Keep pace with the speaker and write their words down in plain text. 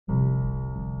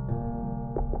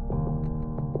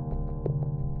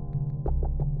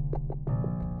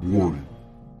Warning.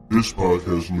 This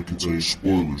podcast may contain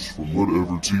spoilers from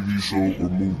whatever TV show or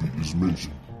movie is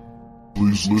mentioned.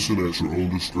 Please listen at your own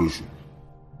discretion.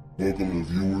 Welcome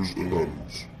to Viewers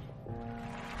Anonymous.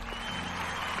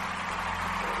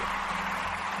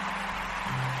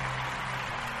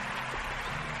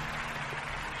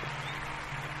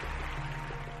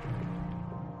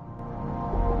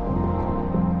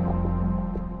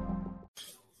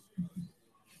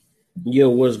 Yo,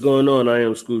 what's going on? I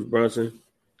am Scoots Bronson.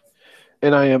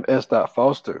 And I am S.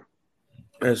 Foster.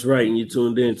 That's right, and you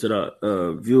tuned in to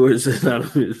the Viewers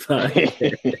Anonymous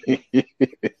podcast.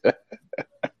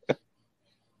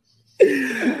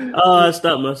 I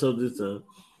stopped myself this time.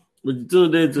 But you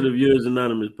tuned in to the Viewers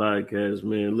Anonymous podcast,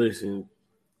 man. Listen,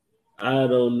 I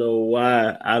don't know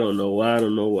why.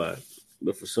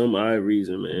 But for some odd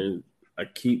reason, man, I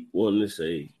keep wanting to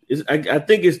say I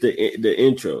think it's the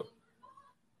intro.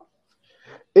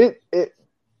 It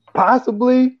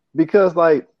possibly because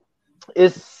like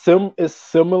it's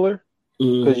similar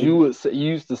because you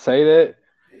used to say that,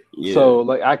 so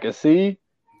like I can see,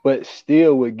 but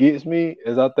still, what gets me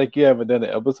is I think you haven't done an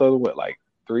episode in what, like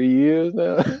 3 years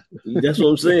now. That's what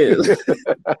I'm saying.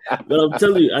 But I'm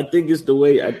telling you, I think it's the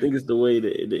way.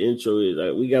 The intro is.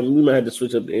 Like, we might have to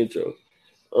switch up the intro,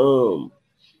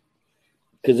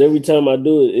 because every time I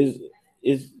do it,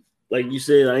 it's. Like you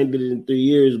said, I ain't did it in 3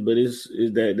 years, but it's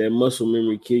that muscle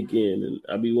memory kick in, and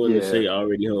I be wanting to say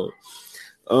already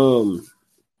home.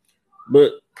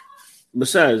 But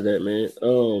besides that, man,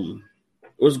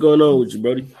 what's going on with you,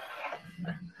 Brody?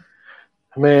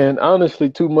 Man, honestly,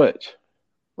 too much.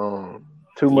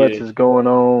 Too much is going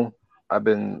on. I've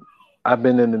been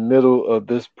in the middle of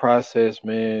this process,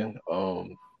 man.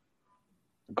 Going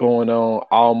on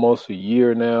almost a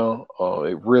year now.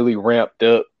 It really ramped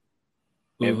up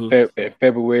in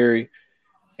February,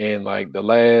 and like the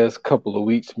last couple of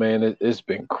weeks, man, it's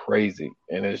been crazy,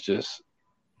 and it's just,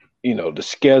 the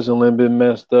scheduling been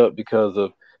messed up because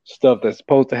of stuff that's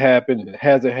supposed to happen and it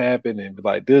hasn't happened, and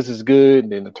like this is good,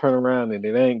 and then the turnaround and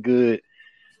it ain't good.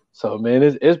 So man,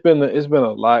 it's been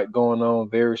a lot going on,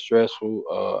 very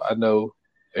stressful. I know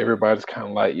everybody's kind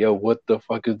of like, yo, what the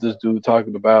fuck is this dude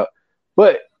talking about?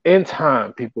 But in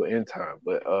time, people, in time.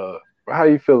 But how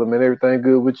you feeling, man? Everything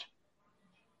good with you?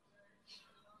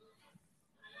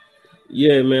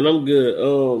 Yeah, man, I'm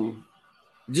good.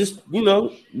 Just,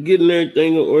 getting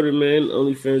everything in order, man.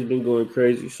 OnlyFans been going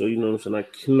crazy, so what I'm saying, I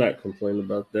cannot complain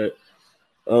about that.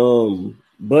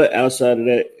 But outside of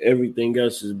that, everything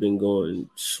else has been going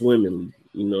swimmingly.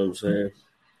 You know what I'm saying?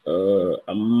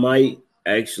 I might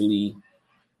actually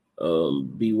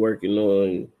be working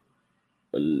on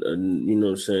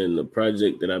the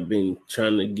project that I've been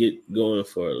trying to get going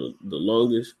for the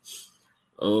longest.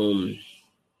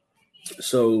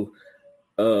 So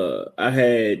I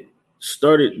had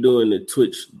started doing the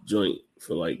Twitch joint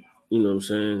for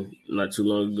not too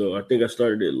long ago. I think I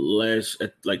started it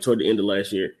toward the end of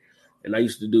last year, and I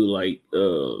used to do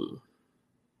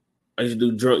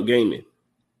drunk gaming.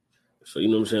 So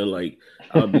like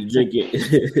I'll be drinking.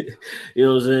 You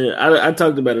know what I'm saying? I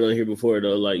talked about it on here before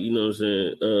though. Like,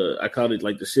 I called it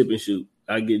like the sip and shoot.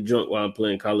 I get drunk while I'm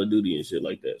playing Call of Duty and shit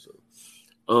like that. So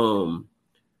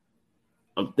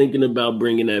I'm thinking about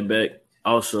bringing that back.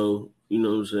 Also,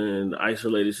 the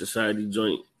Isolated Society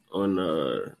joint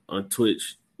on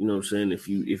Twitch.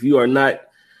 If you are not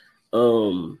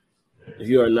on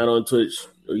Twitch,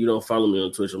 or you don't follow me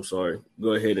on Twitch, I'm sorry.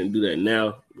 Go ahead and do that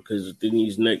now, because in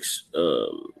these next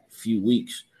few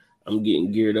weeks, I'm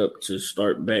getting geared up to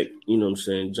start back,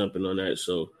 jumping on that.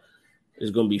 So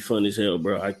it's going to be fun as hell,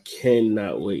 bro. I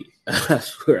cannot wait. I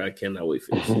swear I cannot wait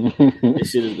for this shit. This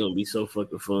shit is going to be so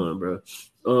fucking fun, bro.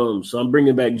 So I'm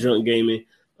bringing back drunk gaming.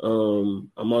 I'm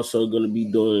also going to be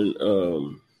doing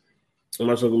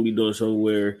something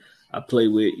where I play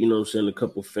with, a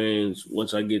couple fans.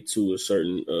 Once I get to a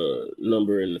certain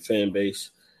number in the fan base,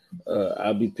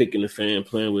 I'll be picking a fan,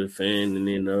 playing with a fan. And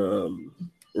then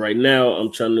right now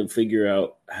I'm trying to figure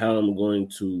out how I'm going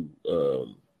to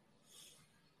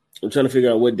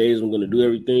what days I'm going to do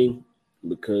everything,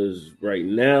 because right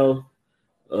now,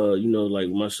 like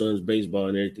my son's baseball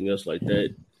and everything else like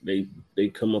that, they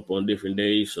come up on different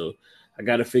days. So I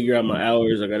got to figure out my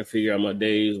hours. I got to figure out my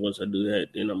days. Once I do that,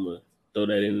 then I'm going to throw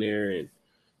that in there, and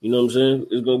you know what I'm saying?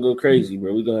 It's going to go crazy,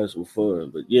 bro. We're going to have some fun.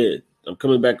 But yeah, I'm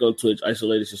coming back on Twitch.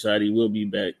 Isolated Society will be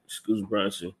back. Scoots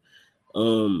Bronson.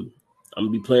 I'm going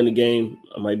to be playing the game.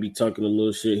 I might be talking a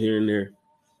little shit here and there.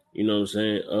 You know what I'm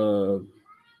saying?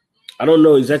 I don't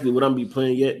know exactly what I'm going to be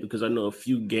playing yet, because I know a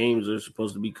few games are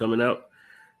supposed to be coming out.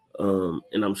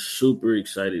 And I'm super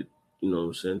excited,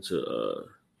 to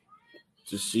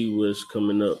see what's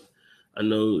coming up. I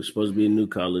know it's supposed to be a new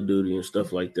Call of Duty and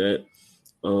stuff like that.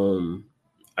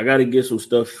 I got to get some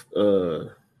stuff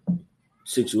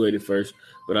situated first,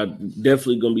 but I'm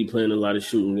definitely going to be playing a lot of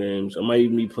shooting games. I might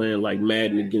even be playing like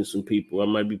Madden against some people. I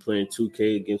might be playing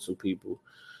 2K against some people.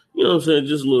 You know what I'm saying?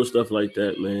 Just little stuff like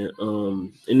that, man.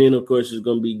 And then, of course, there's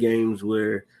going to be games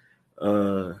where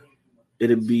it'll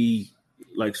be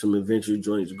like some adventure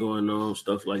joints going on,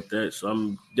 stuff like that. So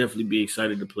I'm definitely be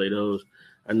excited to play those.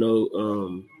 I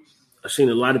know I've seen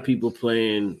a lot of people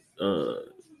playing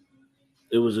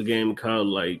it was a game called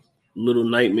like Little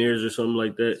Nightmares or something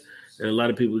like that. And a lot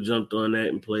of people jumped on that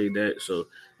and played that. So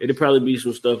it'll probably be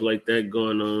some stuff like that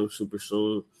going on super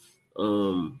soon.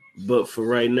 But for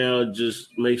right now, just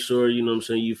make sure, you know what I'm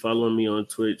saying, you follow me on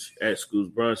Twitch at Scoots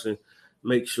Bronson.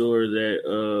 Make sure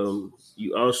that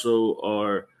you also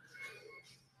are,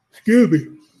 excuse me.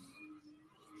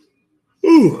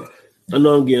 Ooh, I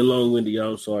know I'm getting long-winded,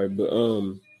 y'all. I'm sorry, but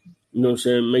you know what I'm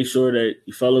saying? Make sure that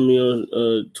you follow me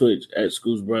on Twitch at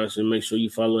Scoots Bronson. Make sure you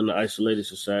follow in the Isolated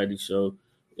Society show.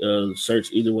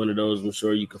 Search either one of those. I'm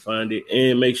sure you can find it.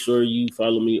 And make sure you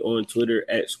follow me on Twitter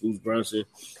at Scoots Bronson.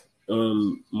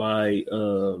 My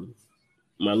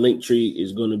link tree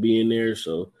is going to be in there,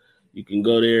 so you can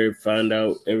go there, find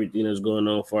out everything that's going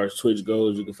on as far as Twitch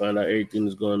goes. You can find out everything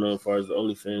that's going on as far as the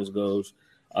OnlyFans goes,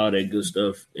 all that good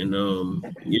stuff. And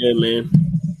yeah, man.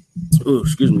 Oh,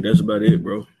 excuse me. That's about it,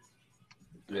 bro.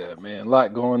 Yeah, man, a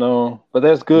lot going on, but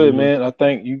that's good, man. I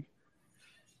think you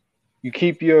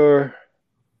keep your.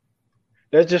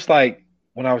 That's just like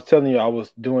when I was telling you I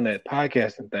was doing that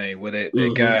podcasting thing with that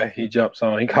guy. He jumps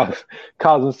on. He calls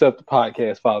himself the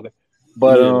podcast father,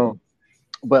 but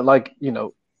but like, you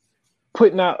know,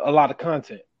 putting out a lot of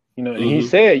content. You know, and he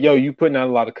said, "Yo, you putting out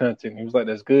a lot of content." He was like,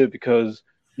 "That's good because,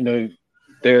 you know,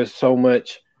 there's so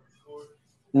much."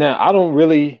 Now I don't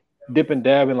really dip and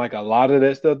dab in like a lot of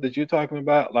that stuff that you're talking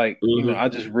about. Like, you know,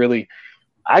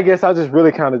 I guess I just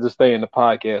really kind of just stay in the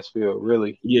podcast field,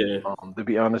 really. Yeah. To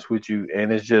be honest with you,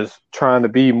 and it's just trying to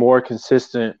be more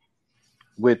consistent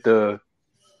with the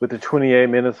 28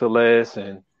 minutes or less,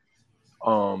 and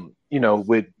you know,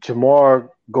 with Jamar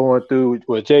going through,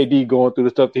 JD going through the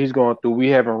stuff that he's going through, we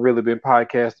haven't really been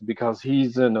podcasting because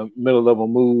he's in the middle of a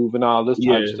move and all this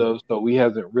type of stuff. So we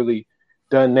haven't really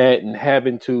done that, and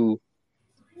having to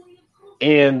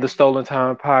end the Stolen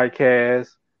Time podcast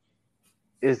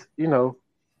is, you know,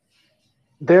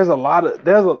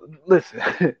 listen,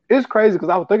 it's crazy because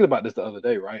I was thinking about this the other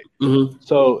day, right?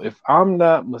 So if I'm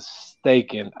not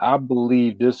mistaken, I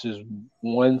believe this is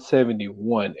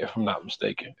 171, if I'm not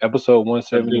mistaken. Episode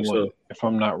 171, if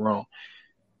I'm not wrong.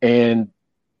 And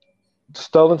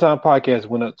Stolen Time podcast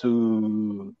went up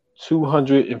to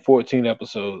 214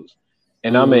 episodes.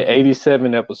 And I'm at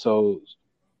 87 episodes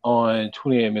on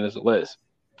 28 minutes or less.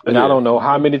 And I don't know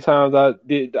how many times I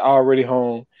did Already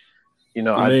Home. You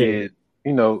know, I did,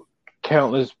 you know,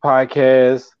 countless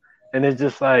podcasts, and it's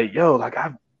just like, yo, like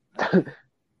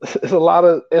it's a lot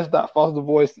of S. Foster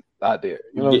voice out there.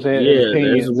 You know what I'm saying? Yeah,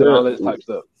 opinions and all that type of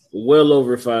stuff. Well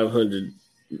over 500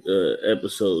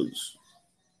 episodes.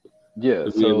 Yeah,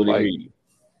 so like,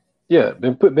 yeah,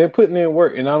 been putting in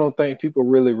work, and I don't think people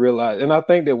really realize. And I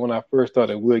think that when I first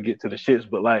started, we'll get to the shits,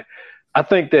 but like, I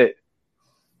think that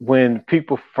when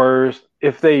people first,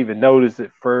 if they even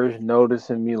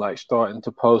noticing me like starting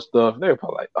to post stuff, they're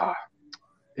probably like,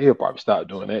 he'll probably stop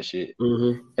doing that shit.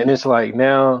 And it's like,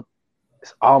 now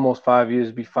it's almost 5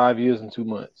 years, be 5 years and 2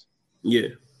 months. Yeah.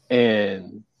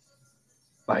 And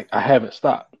like, I haven't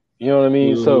stopped. You know what I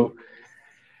mean? So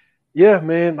yeah,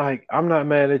 man, like, I'm not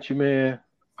mad at you, man.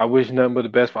 I wish nothing but the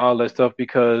best for all that stuff,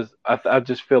 because I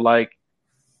just feel like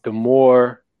the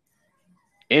more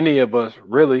any of us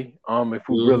really, if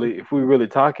we really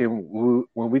talking,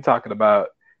 when we talking about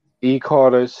E.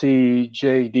 Carter, C,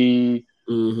 JD,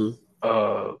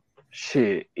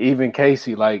 shit, even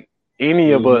Casey, like,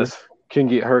 any of us can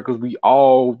get hurt because we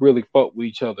all really fuck with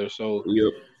each other. So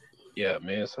yeah,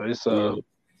 man. So it's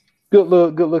good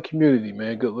little community,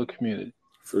 man. Good little community.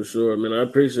 For sure, man. I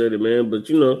appreciate it, man. But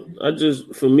you know,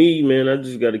 for me, man, I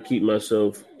just got to keep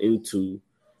myself into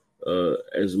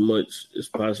as much as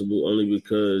possible, only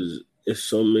because it's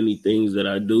so many things that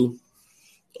I do.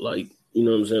 Like, you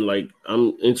know what I'm saying? Like,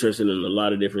 I'm interested in a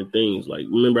lot of different things. Like,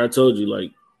 remember I told you,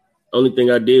 like, only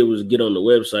thing I did was get on the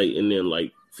website, and then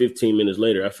like 15 minutes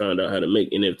later, I found out how to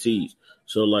make NFTs.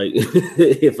 So like,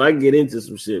 if I get into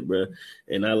some shit, bro,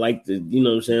 and I like to, you know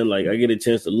what I'm saying? Like, I get a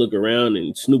chance to look around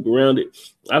and snoop around it,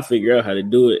 I figure out how to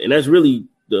do it. And that's really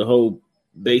the whole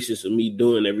basis of me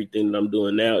doing everything that I'm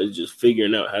doing now, is just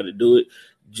figuring out how to do it,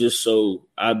 just so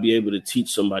I'll be able to teach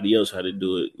somebody else how to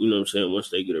do it. You know what I'm saying? Once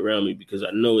they get around me, because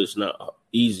I know it's not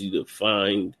easy to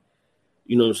find,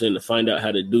 you know what I'm saying, to find out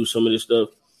how to do some of this stuff.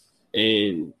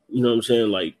 And, you know what I'm saying,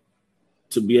 like,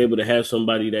 to be able to have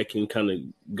somebody that can kind of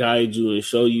guide you and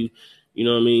show you, you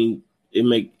know what I mean, it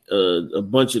make a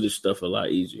bunch of this stuff a lot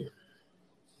easier.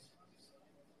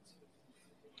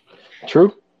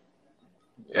 True.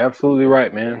 Absolutely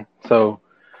right, man. So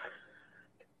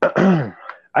and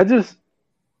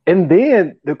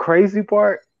then the crazy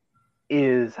part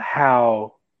is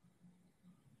how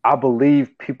I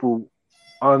believe people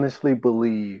honestly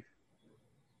believe,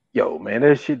 yo, man,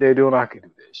 that shit they're doing, I can do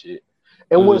that shit.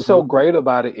 And what's so great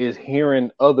about it is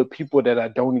hearing other people that I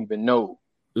don't even know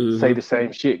say the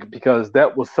same shit, because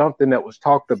that was something that was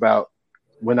talked about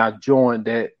when I joined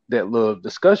that little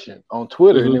discussion on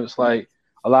Twitter. And it was like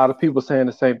a lot of people saying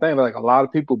the same thing. Like, a lot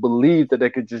of people believe that they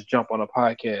could just jump on a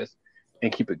podcast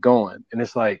and keep it going. And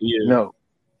it's like, no,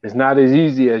 it's not as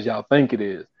easy as y'all think it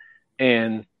is.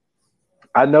 And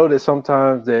I know that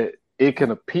sometimes that it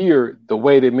can appear the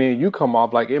way that me and you come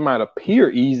off, like it might appear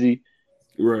easy.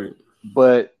 Right.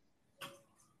 But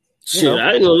shit,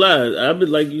 I ain't gonna lie. I've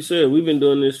been, like you said, we've been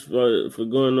doing this for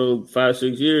going on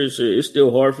 5-6 years. Shit, it's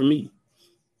still hard for me.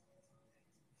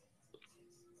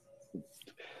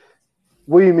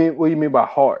 What do you mean? What do you mean by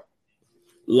hard?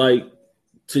 Like,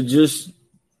 to just,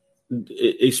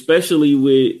 especially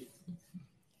with,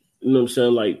 you know what I'm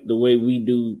saying, like the way we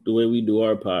do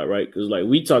our pod, right? Because like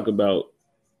we talk about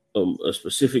a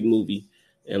specific movie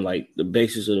and like the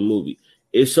basis of the movie.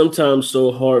 It's sometimes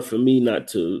so hard for me not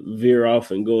to veer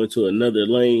off and go into another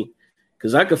lane,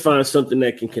 because I could find something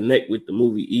that can connect with the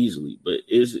movie easily, but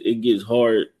it gets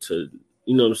hard to,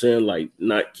 you know what I'm saying, like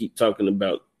not keep talking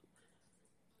about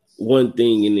one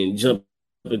thing and then jump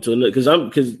into another.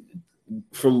 Because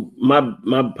from my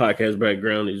podcast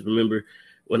background is, remember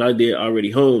when I did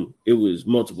Already Home, it was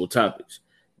multiple topics.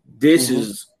 This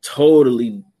is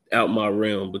totally out my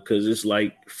realm, because it's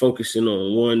like focusing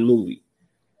on one movie.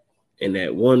 And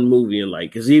that one movie, and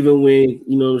like, because even when,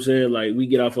 you know what I'm saying, like we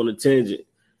get off on a tangent,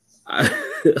 I'll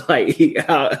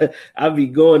be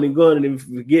going and then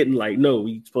forgetting, like, no,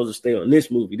 we supposed to stay on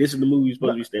this movie. This is the movie we're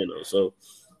supposed to be staying on. So,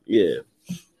 yeah.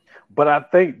 But I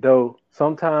think, though,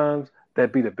 sometimes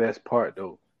that'd be the best part,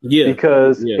 though. Yeah.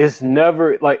 Because it's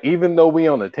never, like, even though we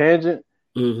on a tangent,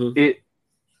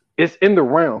 it's in the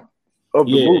realm of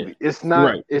the movie. It's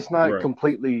not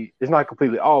completely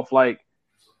off. Like,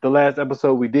 the last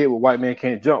episode we did with White Man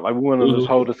Can't Jump, like we went on this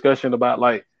whole discussion about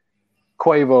like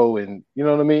Quavo, and you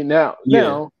know what I mean? Now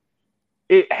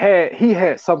he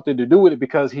had something to do with it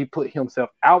because he put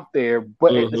himself out there,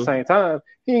 but at the same time,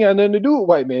 he ain't got nothing to do with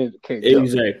White Man Can't Jump.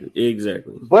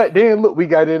 Exactly. But then look, we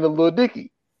got into Lil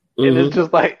Dicky. And it's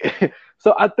just like,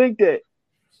 so I think that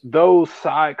those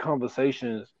side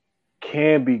conversations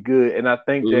can be good. And I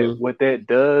think that what that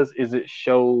does is it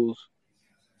shows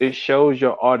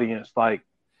your audience, like,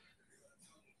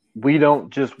 we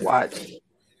don't just watch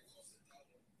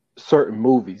certain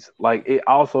movies. Like, it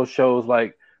also shows,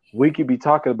 like, we could be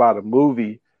talking about a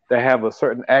movie that have a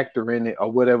certain actor in it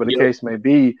or whatever the case may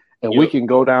be, and we can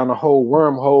go down the whole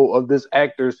wormhole of this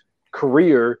actor's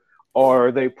career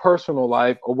or their personal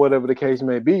life or whatever the case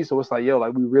may be. So it's like, yo,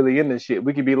 like, we really in this shit.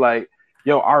 We could be like,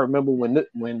 yo, I remember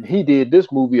when he did this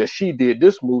movie or she did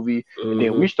this movie, and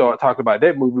then we start talking about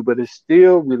that movie, but it's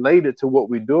still related to what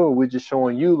we're doing. We're just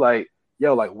showing you, like,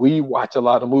 yo, like, we watch a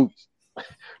lot of movies.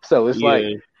 So it's like,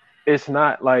 it's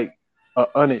not like an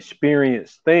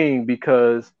unexperienced thing,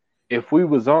 because if we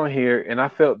was on here and I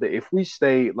felt that if we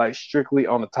stayed like strictly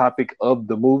on the topic of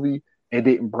the movie and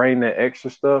didn't bring that extra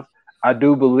stuff, I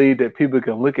do believe that people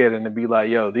can look at it and be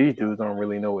like, yo, these dudes don't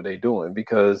really know what they're doing,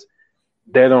 because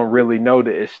they don't really know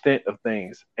the extent of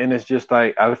things. And it's just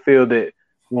like, I feel that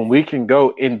when we can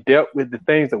go in depth with the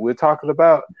things that we're talking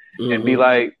about and be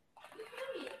like,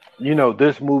 you know,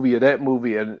 this movie or that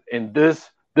movie, and this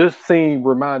scene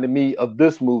reminded me of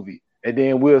this movie, and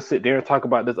then we'll sit there and talk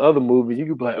about this other movie. You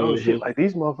could be like, oh shit, like,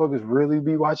 these motherfuckers really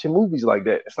be watching movies like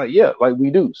that. It's like, yeah, like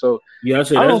we do. So I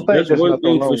say that's one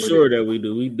thing for sure that we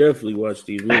do. We definitely watch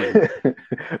these movies.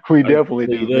 We definitely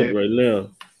do that right now.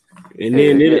 And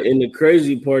then and the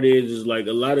crazy part is like,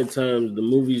 a lot of times the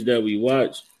movies that we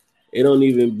watch, it don't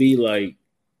even be like,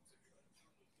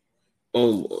 you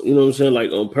know what I'm saying,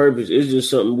 like on purpose. It's just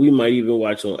something we might even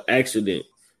watch on accident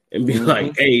and be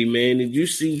like, hey man, did you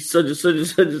see such and such and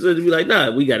such and such? Be like,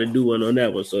 nah, we got to do one on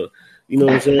that one. So, you know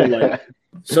what I'm saying? Like,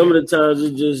 some of the times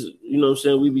it's just, you know what I'm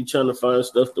saying, we be trying to find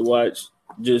stuff to watch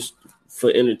just for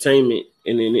entertainment,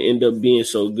 and then it end up being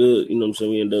so good, you know what I'm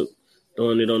saying, we end up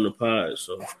throwing it on the pod.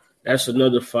 So that's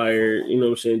another fire, you know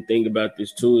what I'm saying, thing about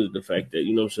this too, is the fact that,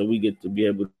 you know what I'm saying, we get to be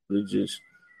able to just,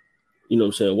 you know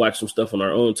what I'm saying, watch some stuff on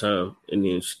our own time and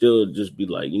then still just be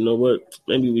like, you know what,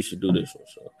 maybe we should do this one.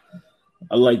 So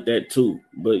I like that too.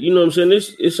 But you know what I'm saying?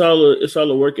 It's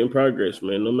all a work in progress,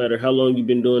 man. No matter how long you've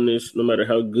been doing this, no matter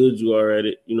how good you are at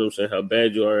it, you know what I'm saying, how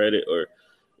bad you are at it, or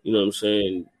you know what I'm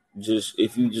saying, just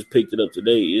if you just picked it up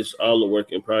today, it's all a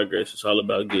work in progress. It's all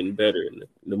about getting better. And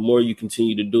the more you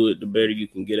continue to do it, the better you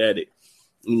can get at it.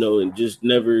 You know, and just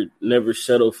never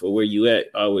settle for where you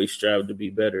at. Always strive to be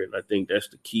better. And I think that's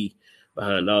the key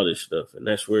behind all this stuff. And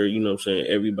that's where, you know what I'm saying,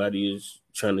 everybody is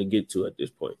trying to get to at this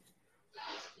point.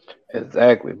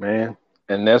 Exactly, man.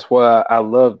 And that's why I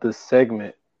love this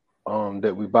segment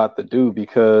that we about to do,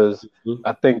 because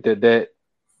I think that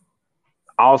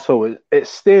also it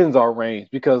extends our range,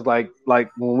 because like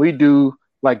when we do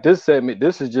like this segment,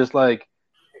 this is just like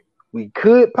we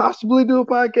could possibly do a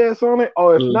podcast on it,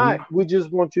 or if not, we just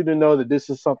want you to know that this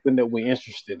is something that we're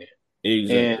interested in.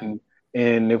 Exactly.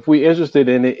 And if we're interested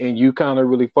in it and you kind of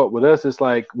really fuck with us, it's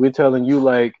like we're telling you,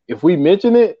 like, if we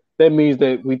mention it, that means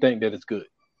that we think that it's good.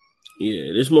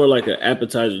 Yeah, it's more like an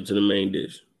appetizer to the main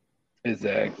dish.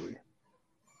 Exactly.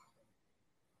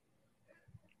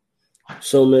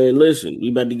 So, man, listen,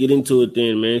 we about to get into it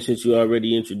then, man, since you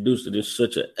already introduced it in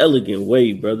such an elegant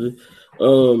way, brother.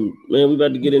 Man, we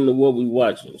about to get into what we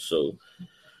watching. So,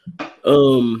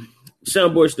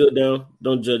 soundboard still down.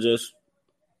 Don't judge us.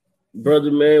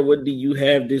 Brother, man, what do you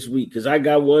have this week? Because I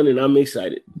got one and I'm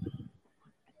excited.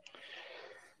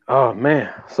 Oh,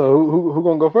 man. So who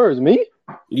gonna go first? Me?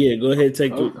 Yeah, go ahead.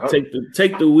 Take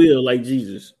the wheel like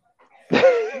Jesus.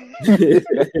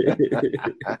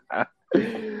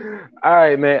 All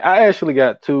right, man. I actually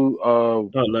got two.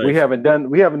 Nice. We haven't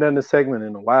done this segment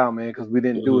in a while, man, because we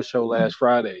didn't do a show last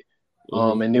Friday.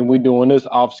 And then we're doing this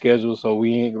off schedule, so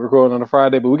we ain't recording on a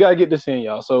Friday, but we gotta get this in,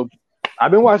 y'all. So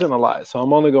I've been watching a lot, so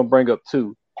I'm only gonna bring up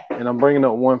two, and I'm bringing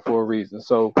up one for a reason.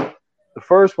 So the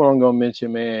first one I'm gonna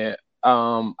mention, man.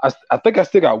 I think I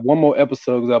still got one more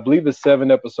episode, because I believe it's 7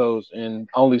 episodes and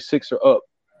only 6 are up.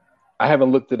 I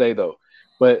haven't looked today though,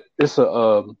 but it's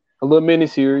a little mini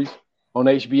series on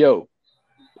HBO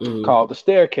called The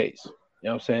Staircase. You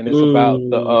know what I'm saying? It's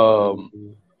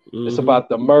about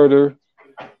the murder.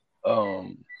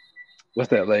 What's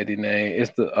that lady name?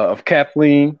 It's the of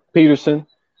Kathleen Peterson,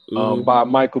 by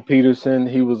Michael Peterson.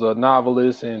 He was a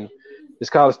novelist, and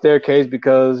it's called The Staircase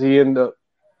because he ended up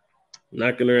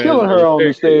killing her on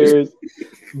the stairs.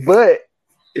 But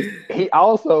he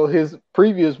also, his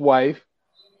previous wife,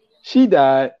 she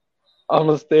died on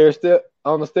the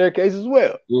staircase as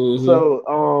well.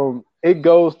 So it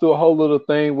goes through a whole little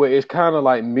thing where it's kind of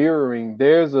like mirroring.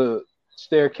 There's a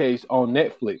Staircase on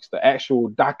Netflix, the actual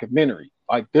documentary.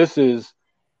 Like, this is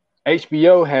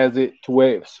HBO has it to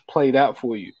where it's played out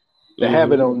for you. They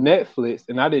have it on Netflix,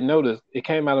 and I didn't know this. It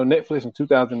came out on Netflix in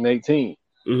 2018.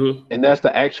 And that's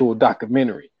the actual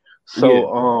documentary.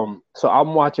 So so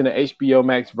I'm watching the HBO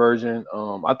Max version.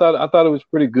 I thought it was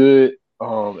pretty good.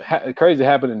 Crazy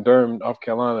happened in Durham, North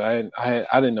Carolina.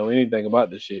 I didn't know anything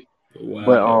about this shit.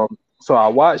 Wow. But so I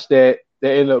watched that.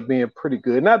 That ended up being pretty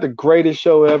good. Not the greatest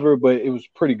show ever, but it was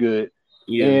pretty good.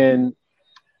 Yeah. And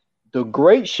the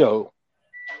great show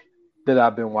that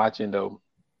I've been watching though,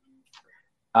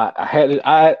 look,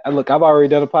 I've already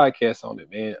done a podcast on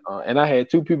it, man. And I had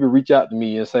 2 people reach out to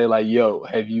me and say, like, yo,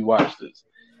 have you watched this?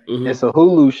 It's a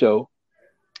Hulu show.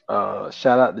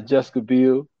 Shout out to Jessica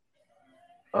Biel.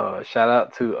 Shout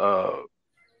out to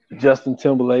Justin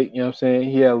Timberlake. You know what I'm saying?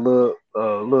 He had a little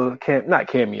not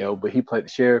cameo, but he played the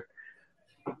sheriff.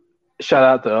 Shout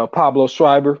out to Pablo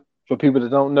Schreiber, for people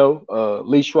that don't know.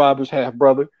 Lee Schreiber's half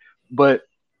brother. But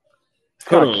it's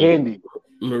called Candy.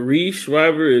 Marie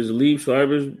Schreiber is Lee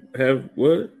Schreiber's have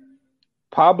what?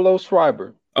 Pablo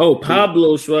Schreiber. Oh,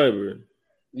 Pablo Schreiber.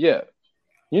 Yeah.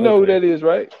 You know who that is,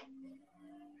 right?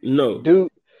 No.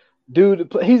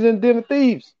 Dude, he's in Den of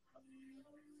Thieves.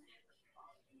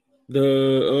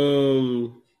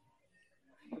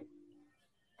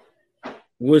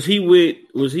 Was he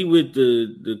with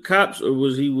the cops, or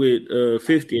was he with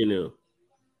 50 and them?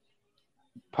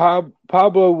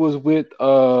 Pablo was with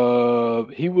I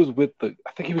think he was with the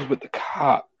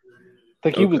cop.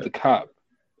 He was the cop.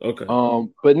 Okay.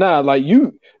 But nah, like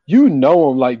you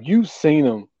know him, like you've seen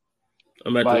him.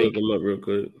 I'm about to look him up real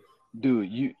quick.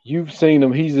 Dude, you've seen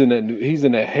him. He's in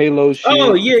that Halo shit.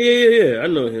 Oh yeah. I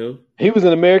know him. He was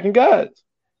in American Gods.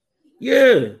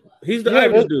 Yeah, he's the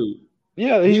Irish dude.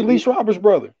 Yeah, he's Lee Schreiber's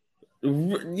brother.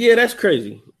 Yeah, that's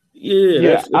crazy.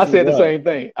 Yeah, that's I said wild. The same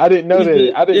thing. I didn't know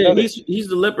that. I didn't know that. He's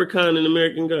the leprechaun in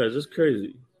American Gods. That's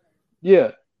crazy.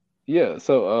 Yeah.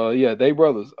 So they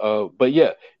brothers. But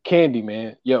yeah, Candy,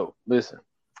 man. Yo, listen.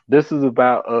 This is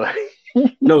about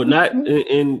No, not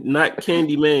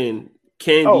Candyman.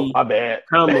 Candy. Oh, my bad.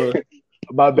 Comma.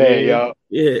 My bad, y'all.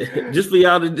 Yeah, just for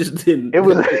y'all that just didn't. It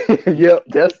was. Yep,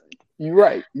 that's you're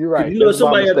right. You're right. You know, that's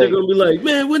somebody out there gonna be like,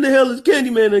 "Man, when the hell is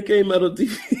Candyman that came out on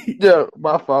TV?" Yeah,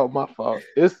 my fault.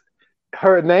 It's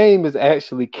her name is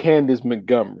actually Candace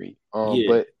Montgomery.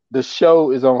 But the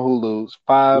show is on Hulu. It's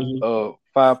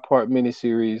 5-part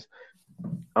miniseries.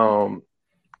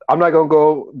 I'm not gonna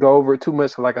go over it too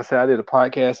much. Like I said, I did a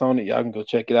podcast on it. Y'all can go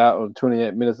check it out on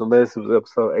 28 minutes or less. It was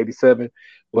episode 87.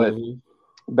 But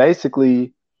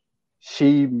basically,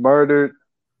 she murdered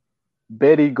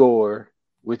Betty Gore,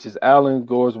 which is Alan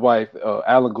Gore's wife.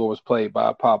 Alan Gore was played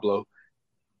by Pablo.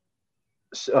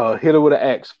 Hit her with an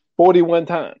axe 41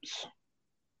 times.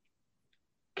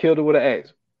 Killed her with an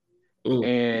axe.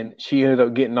 And she ended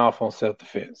up getting off on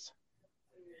self-defense.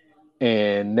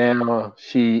 And now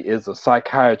she is a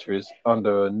psychiatrist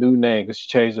under a new name because she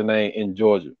changed her name in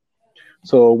Georgia.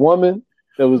 So a woman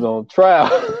that was on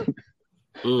trial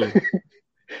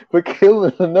for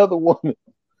killing another woman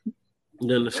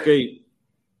then escaped.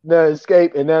 Now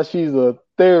escaped, and now she's a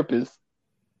therapist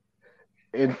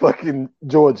in fucking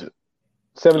Georgia.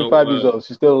 75 years old.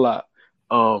 She's still alive.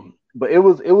 But it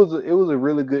was a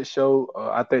really good show.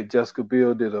 I think Jessica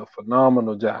Biel did a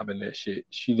phenomenal job in that shit.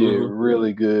 She did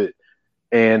really good.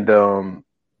 And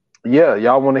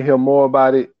y'all want to hear more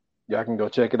about it? Y'all can go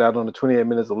check it out on the 28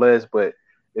 minutes or less. But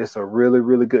it's a really,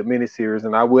 really good miniseries.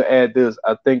 And I will add this: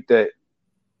 I think that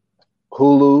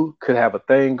Hulu could have a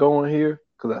thing going here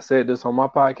because I said this on my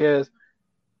podcast.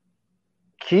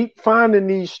 Keep finding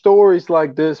these stories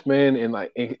like this, man,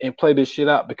 and play this shit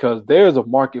out because there's a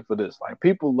market for this. Like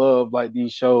people love like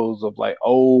these shows of like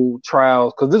old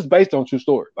trials because this is based on true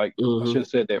story. Like I should have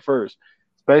said that first.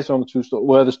 It's based on the true story.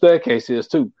 Well, the staircase is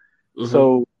too.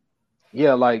 So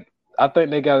yeah, like I think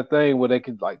they got a thing where they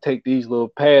could like take these little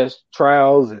past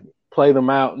trials and play them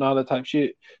out and all that type of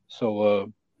shit.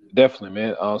 So definitely,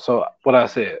 man. So what I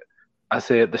said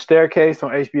The Staircase on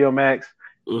HBO Max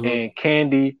and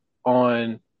Candy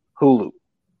on Hulu.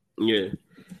 Yeah.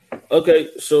 Okay.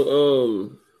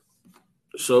 So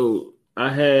I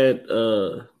had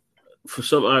for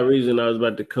some odd reason I was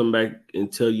about to come back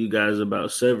and tell you guys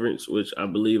about Severance, which I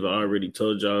believe I already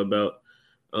told y'all about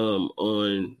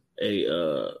on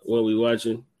a what we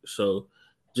watching. So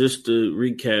just to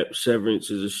recap, Severance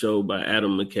is a show by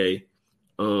Adam McKay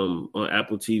on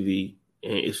Apple TV,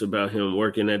 and it's about him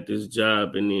working at this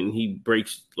job, and then he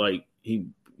breaks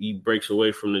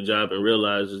away from the job and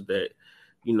realizes that,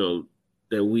 you know,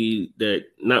 that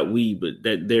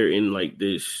they're in like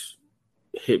this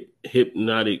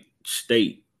hypnotic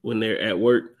state when they're at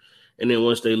work. And then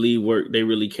once they leave work, they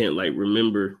really can't like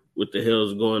remember what the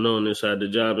hell's going on inside the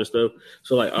job and stuff.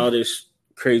 So like all this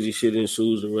crazy shit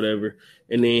ensues or whatever.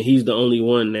 And then he's the only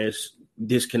one that's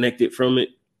disconnected from it.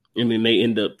 And then they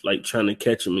end up like trying to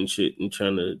catch him and shit and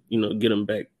trying to, you know, get him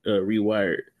back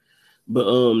rewired. But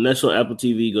that's on Apple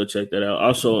TV. Go check that out.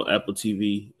 Also on Apple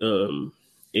TV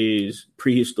is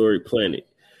Prehistoric Planet.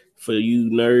 For you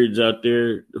nerds out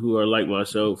there who are like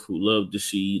myself, who love to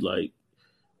see like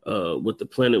what the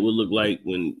planet would look like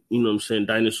when, you know what I'm saying,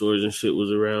 dinosaurs and shit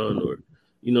was around, or,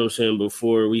 you know what I'm saying,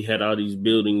 before we had all these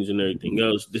buildings and everything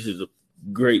else. This is a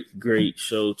great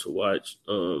show to watch.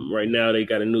 Right now they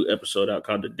got a new episode out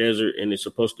called The Desert, and it's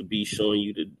supposed to be showing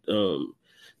you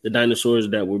the dinosaurs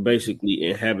that were basically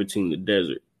inhabiting the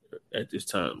desert at this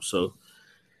time. So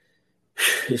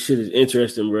this shit is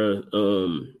interesting, bro.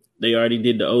 They already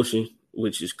did the ocean,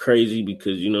 which is crazy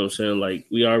because, you know what I'm saying, like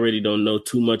we already don't know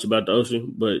too much about the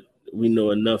ocean, but we know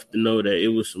enough to know that it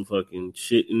was some fucking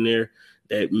shit in there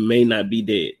that may not be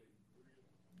dead,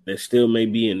 that still may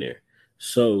be in there.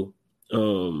 So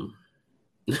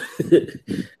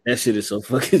that shit is so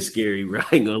fucking scary, bro.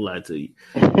 I ain't gonna lie to you.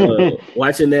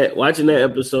 Watching that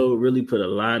episode really put a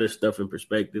lot of stuff in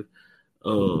perspective.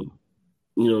 You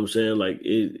know what I'm saying? Like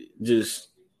it just,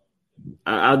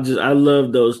 I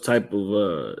love those type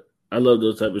of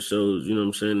shows. You know what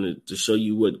I'm saying? To show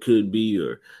you what could be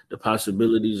or the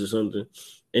possibilities or something.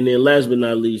 And then last but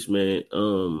not least, man,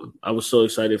 I was so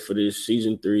excited for this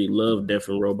season 3. Love, Death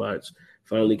and Robots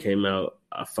finally came out.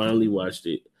 I finally watched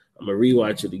it. I'm gonna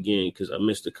rewatch it again because I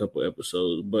missed a couple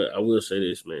episodes. But I will say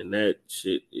this, man, that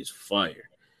shit is fire.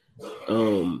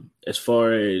 As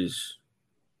far as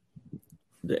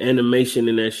the animation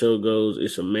in that show goes,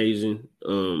 it's amazing.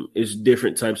 It's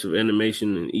different types of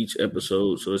animation in each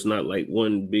episode, so it's not like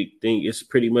one big thing. It's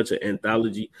pretty much an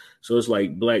anthology. So it's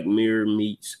like Black Mirror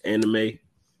meets anime,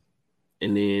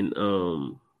 and then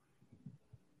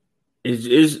it's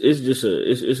just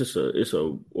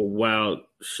a wild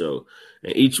show,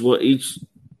 and each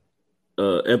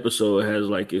episode has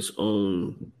like its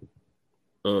own.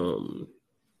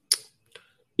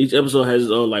 Each episode has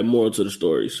its own like moral to the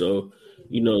story. So,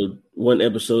 one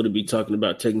episode to be talking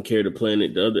about taking care of the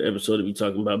planet, the other episode to be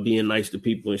talking about being nice to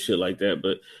people and shit like that.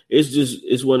 But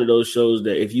it's one of those shows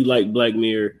that if you like Black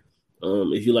Mirror,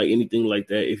 if you like anything like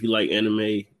that, if you like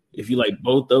anime, if you like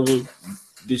both of them,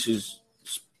 this is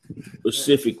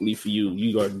specifically for you.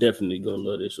 You are definitely gonna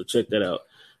love this. So check that out.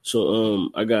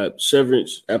 So I got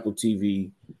Severance, Apple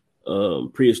TV,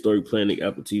 Prehistoric Planet,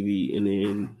 Apple TV, and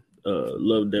then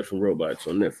Love, Death, and Robots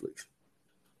on Netflix.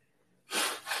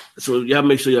 So y'all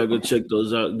make sure y'all go check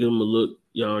those out. Give them a look.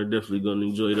 Y'all are definitely gonna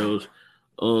enjoy those.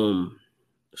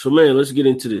 So man, let's get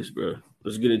into this, bro.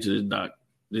 Let's get into this doc.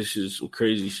 This is some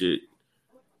crazy shit.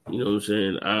 You know what I'm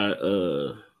saying?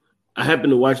 I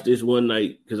happened to watch this one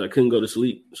night because I couldn't go to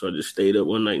sleep, so I just stayed up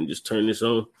one night and just turned this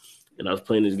on. And I was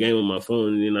playing this game on my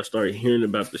phone, and then I started hearing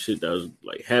about the shit that was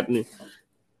like happening.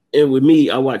 And with me,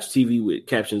 I watch TV with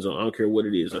captions on. I don't care what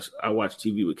it is. I watch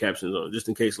TV with captions on, just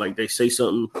in case like they say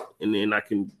something, and then I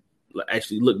can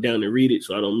actually look down and read it,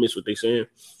 so I don't miss what they're saying.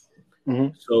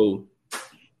 Mm-hmm. So,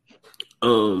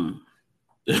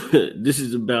 this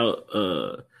is about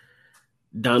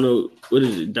Donald. What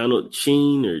is it? Donald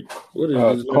Sheen or what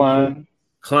is it? Klein?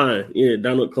 Klein, yeah,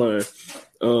 Donald Klein,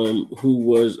 who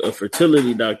was a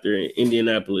fertility doctor in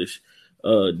Indianapolis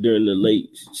during the late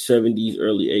 70s,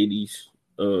 early 80s.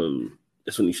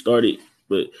 That's when he started.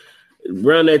 But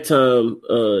around that time,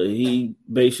 he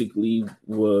basically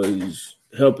was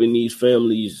helping these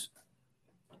families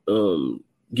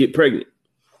get pregnant.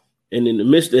 And in the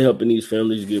midst of helping these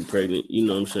families get pregnant, you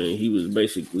know what I'm saying, he was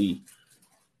basically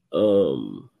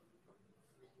getting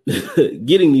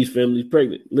these families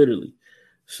pregnant, literally.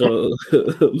 So,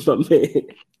 my man,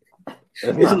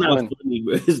 it's not funny,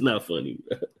 bro. It's not funny,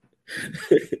 bro.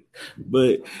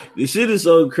 But the shit is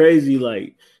so crazy.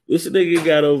 Like, this nigga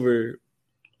got over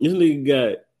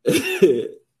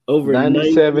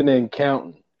 97 and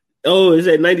counting. Oh, is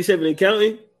that 97 and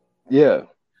counting? Yeah.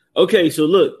 Okay, so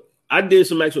look, I did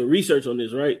some actual research on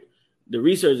this, right? The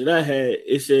research that I had,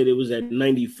 it said it was at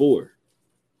 94.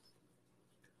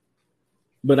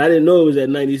 But I didn't know it was at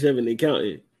 97 and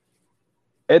counting.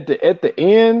 At the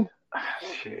end,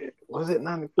 shit, was it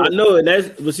 94? I know it.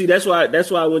 That's why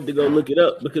I went to go look it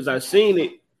up, because I seen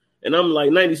it and I'm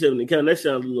like 97 and counting. That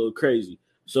sounds a little crazy.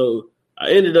 So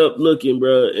I ended up looking,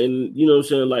 bro, and you know what I'm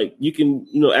saying, like you can,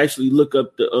 actually look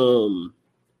up you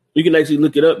can actually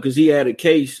look it up, because he had a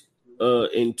case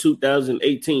in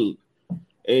 2018,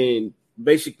 and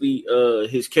basically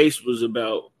his case was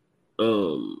about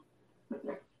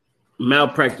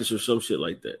malpractice or some shit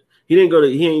like that. He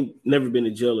ain't never been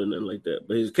in jail or nothing like that,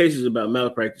 but his case is about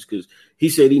malpractice because he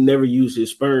said he never used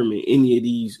his sperm in any of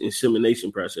these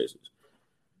insemination processes.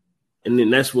 And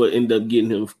then that's what ended up getting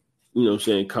him, you know what I'm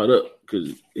saying, caught up,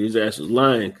 because his ass was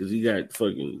lying, because he got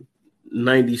fucking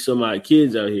 90 some odd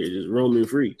kids out here just roaming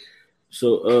free.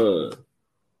 So,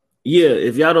 yeah,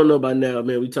 if y'all don't know by now,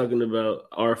 man, we talking about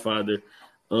Our Father.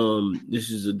 This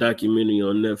is a documentary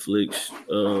on Netflix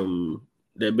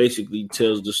that basically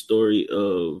tells the story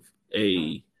of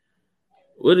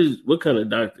what kind of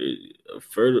doctor? A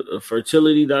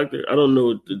fertility doctor? I don't know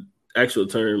what the actual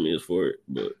term is for it,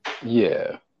 but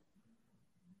yeah.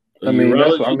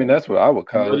 That's what I would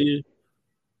call it.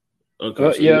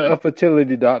 Okay, so a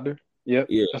fertility doctor. Yep,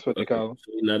 yeah, that's what they call him.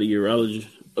 So you're not a urologist.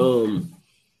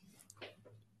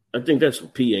 I think that's a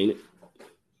P, ain't it?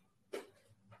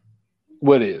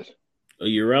 What is? A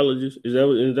urologist? Is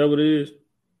that what it is?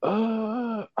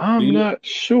 I'm not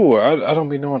sure. I don't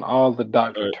be knowing all the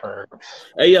doctor terms.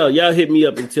 Hey, y'all hit me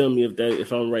up and tell me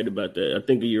if I'm right about that. I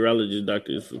think a urologist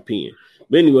doctor is for peeing.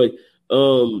 But anyway,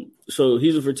 so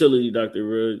he's a fertility doctor,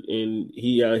 bro, and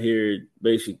he out here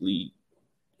basically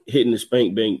hitting the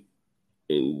spank bank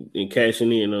and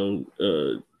cashing in on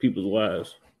people's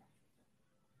wives.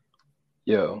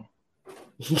 Yo.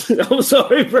 I'm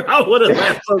sorry, bro. I want to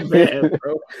laugh so bad,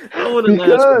 bro. I want to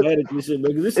laugh so bad at this shit,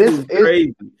 man, because this is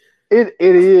crazy. It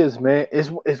is, man.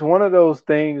 It's one of those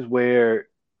things where,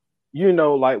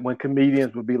 like when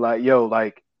comedians would be like, yo,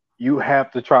 like you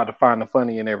have to try to find the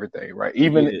funny in everything, right?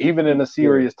 Even in a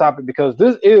serious topic, because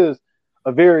this is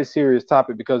a very serious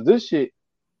topic, because this shit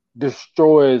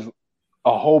destroys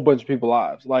a whole bunch of people's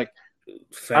lives. Like,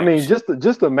 facts. I mean,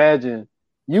 just imagine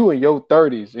you in your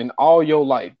 30s and all your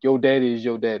life, your daddy is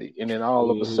your daddy, and then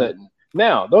all of a sudden,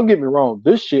 now don't get me wrong,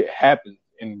 this shit happens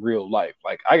in real life.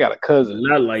 Like, I got a cousin,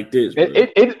 not like this.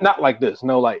 It not like this.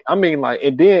 No, like I mean, like,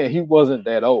 and then he wasn't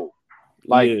that old.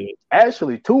 Like,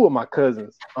 actually, two of my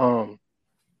cousins,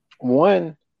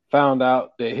 one found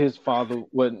out that his father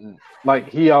wasn't, like,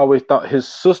 he always thought his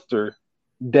sister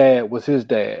dad was his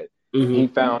dad. Mm-hmm. He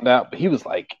found out, but he was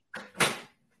like,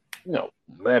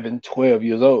 11, 12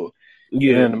 years old.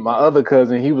 Yeah. And then my other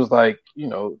cousin, he was like,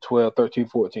 12, 13,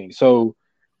 14. So,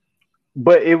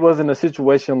 but it wasn't a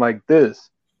situation like this.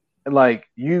 Like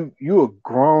you a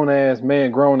grown ass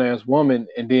man, grown ass woman,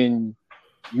 and then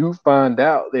you find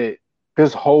out that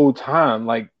this whole time,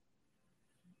 like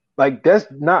that's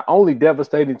not only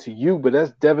devastating to you, but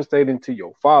that's devastating to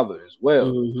your father as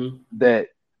well. Mm-hmm. That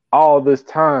all this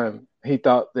time he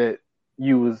thought that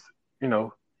you was,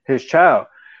 his child.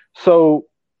 So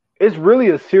it's really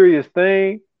a serious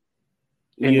thing.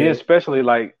 And then especially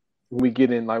like when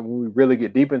we really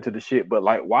get deep into the shit, but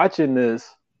like watching this,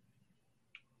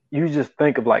 you just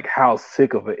think of like how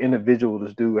sick of an individual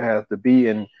this dude has to be,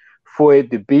 and for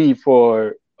it to be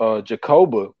for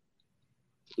Jacoba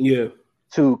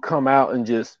to come out and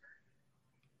just,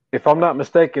 if I'm not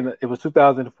mistaken, it was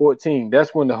 2014.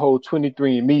 That's when the whole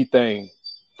 23andMe thing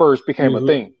first became a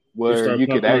thing, where you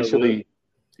could actually,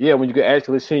 when you could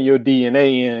actually send your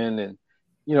DNA in and,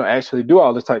 actually do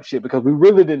all this type of shit, because we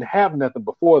really didn't have nothing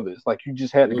before this. Like you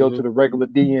just had to go to the regular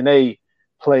DNA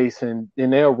place and then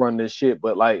they'll run this shit.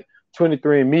 But like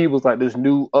 23andMe was like this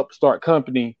new upstart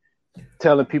company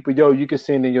telling people, yo, you can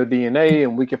send in your DNA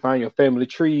and we can find your family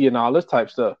tree and all this type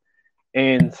of stuff.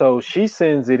 And so she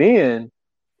sends it in,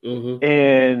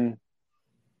 and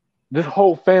this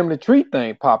whole family tree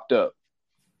thing popped up,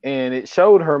 and it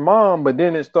showed her mom, but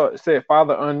then it said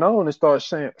father unknown, and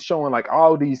started showing like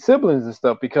all these siblings and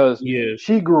stuff, because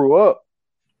she grew up,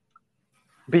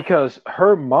 because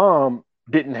her mom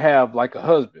didn't have like a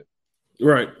husband.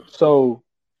 Right. So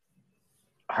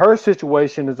her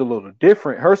situation is a little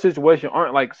different. Her situation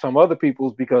aren't like some other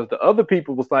people's, because the other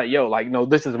people was like, yo, like, no,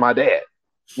 this is my dad.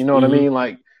 You know what I mean?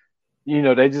 Like,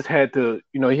 they just had to,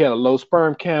 he had a low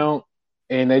sperm count,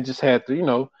 and they just had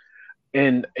to,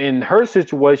 and her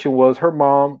situation was her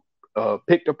mom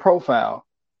picked a profile,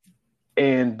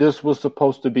 and this was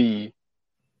supposed to be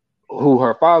who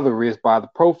her father is by the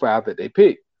profile that they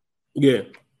picked. Yeah.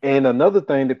 And another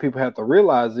thing that people have to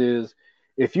realize is,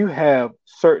 if you have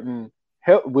certain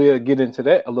health, we'll get into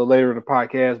that a little later in the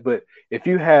podcast, but if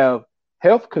you have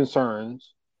health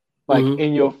concerns, like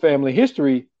in your family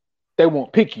history, they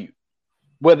won't pick you.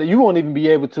 Whether you won't even be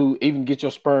able to even get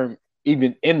your sperm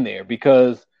even in there,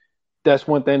 because that's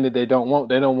one thing that they don't want.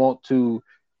 They don't want to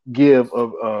give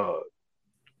a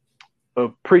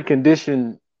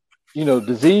preconditioned,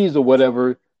 disease or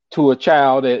whatever to a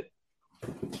child that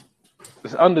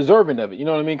is undeserving of it. You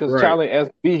know what I mean? Because a child ain't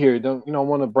asked to be here. Don't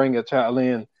want to bring a child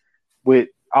in with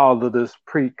all of this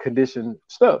preconditioned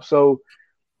stuff. So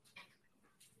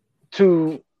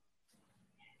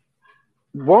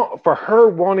for her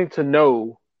wanting to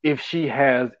know if she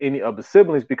has any of the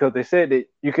siblings, because they said that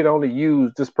you could only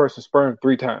use this person's sperm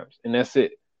 3 times, and that's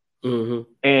it.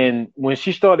 And when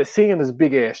she started seeing this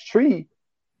big ass tree,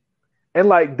 and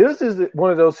like this is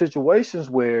one of those situations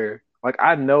where, like,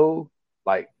 I know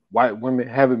like white women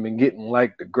haven't been getting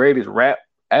like the greatest rap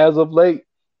as of late,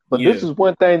 but this is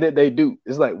one thing that they do.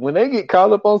 It's like when they get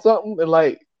caught up on something and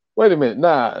like, wait a minute,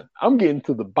 nah, I'm getting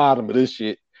to the bottom of this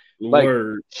shit. Like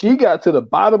she got to the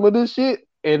bottom of this shit,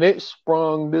 and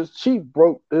she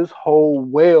broke this whole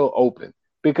well open,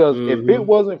 because if it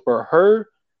wasn't for her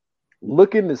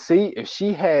looking to see if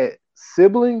she had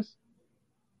siblings,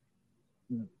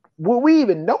 would we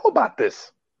even know about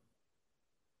this?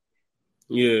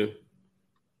 Yeah.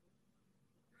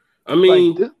 I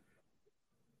mean,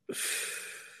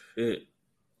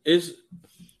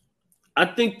 I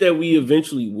think that we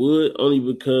eventually would, only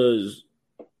because,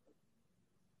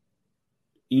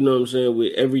 you know what I'm saying,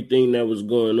 with everything that was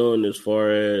going on as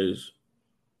far as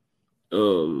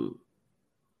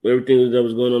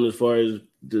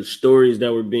the stories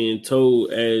that were being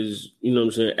told, as, you know what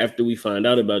I'm saying, after we find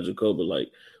out about Jacoba.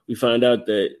 Like, we find out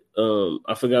that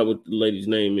I forgot what the lady's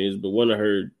name is, but one of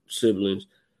her siblings,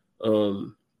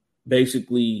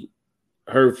 basically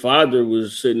her father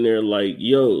was sitting there like,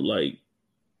 yo, like,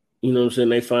 you know what I'm saying,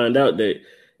 they find out that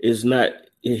it's not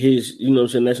his, you know what I'm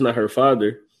saying, that's not her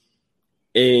father.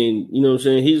 And, you know what I'm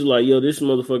saying, he's like, yo, this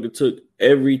motherfucker took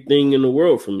everything in the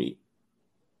world from me.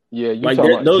 Yeah, you like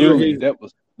talking about Julie.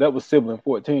 That was sibling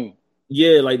 14.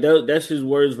 Yeah, like that's his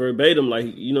words verbatim.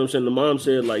 Like, you know what I'm saying? The mom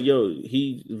said, like, yo,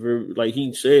 he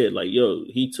said, like, yo,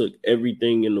 he took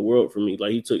everything in the world from me.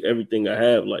 Like, he took everything I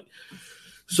have. Like,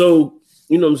 so,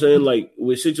 you know what I'm saying? Like,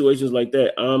 with situations like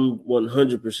that, I'm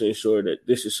 100% sure that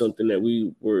this is something that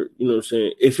we were, you know what I'm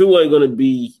saying? If it wasn't going to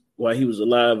be while he was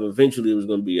alive, eventually it was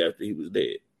going to be after he was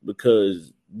dead.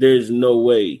 Because there's no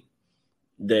way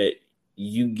that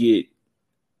you get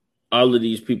all of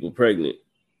these people pregnant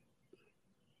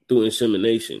through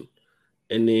insemination,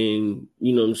 and then,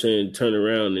 you know what I'm saying, turn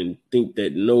around and think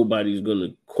that nobody's going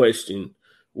to question,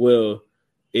 well,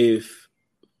 if,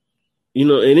 you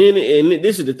know, and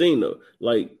this is the thing though,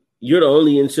 like, you're the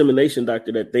only insemination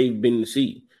doctor that they've been to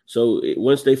see. So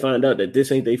once they find out that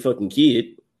this ain't their fucking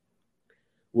kid,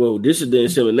 well, this is the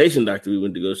insemination doctor we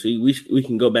went to go see. We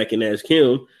can go back and ask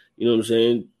him, you know what I'm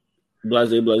saying, blah,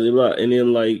 blah, blah, blah. And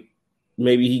then, like,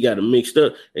 maybe he got them mixed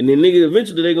up. And then, nigga,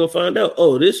 eventually they're going to find out,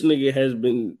 oh, this nigga has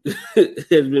been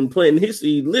planting his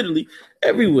seed literally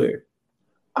everywhere.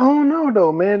 I don't know,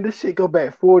 though, man. This shit go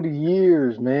back 40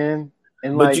 years, man.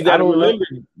 And but, like, you got to remember,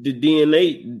 the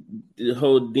DNA, the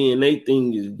whole DNA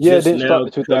thing is just it didn't start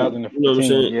in 2015. You know what I'm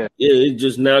saying? Yeah, it's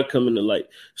just now coming to light.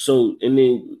 So, and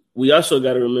then we also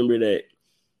got to remember that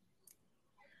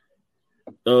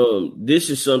this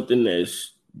is something that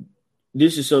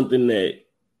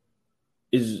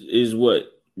is what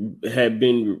had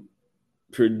been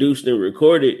produced and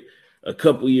recorded a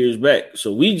couple years back.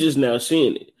 So we just now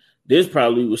seeing it. This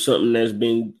probably was something that's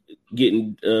been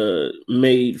getting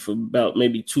made for about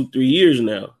maybe 2-3 years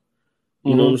now.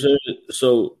 You know what I'm saying?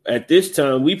 So at this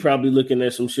time, we probably looking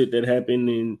at some shit that happened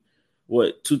in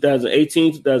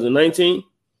 2018, 2019?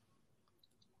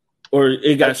 Or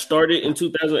it got started in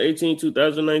 2018,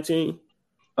 2019?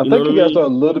 I think he got started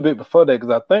a little bit before that, because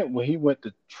I think when he went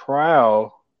to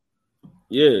trial,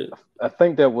 I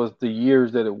think that was the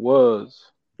years that it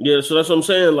was. Yeah, so that's what I'm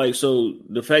saying. Like, so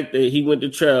the fact that he went to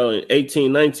trial in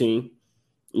 18, 19,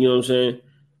 you know what I'm saying?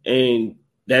 And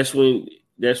that's when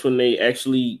they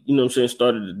actually, you know what I'm saying,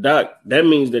 started the doc. That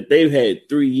means that they've had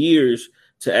 3 years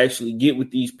to actually get with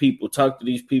these people, talk to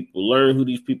these people, learn who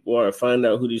these people are, find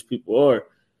out who these people are.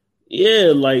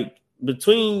 Yeah, like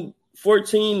between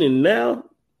 14 and now,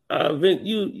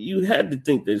 you had to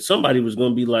think that somebody was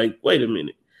going to be like, wait a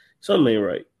minute, something ain't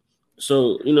right.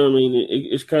 So, you know what I mean?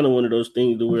 It's kind of one of those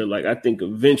things to where, like, I think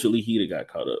eventually he'd have got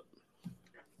caught up.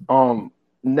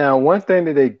 Now, one thing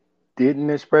that they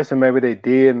didn't express, and maybe they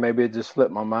did, maybe it just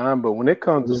slipped my mind, but when it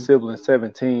comes to Sibling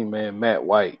 17, man, Matt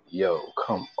White, yo,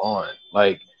 come on.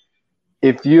 Like,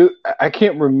 I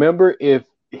can't remember if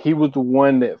he was the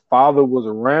one that father was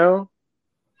around,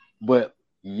 but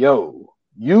yo,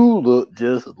 you look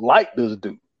just like this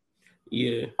dude.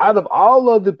 Yeah. Out of all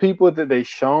of the people that they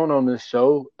shown on this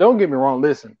show, don't get me wrong,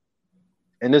 listen,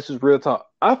 and this is real talk,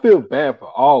 I feel bad for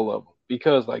all of them,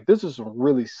 because, like, this is some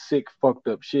really sick, fucked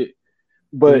up shit.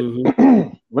 But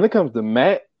when it comes to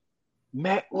Matt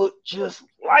looked just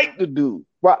like the dude.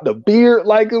 Brought the beard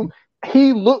like him.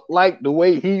 He looked like the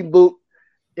way he looked,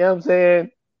 you know what I'm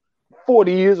saying,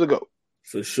 40 years ago.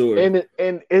 For sure.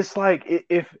 And it's like,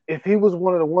 if he was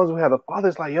one of the ones who had a father,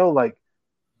 it's like, yo, like,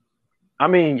 I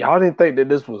mean, y'all didn't think that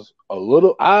this was a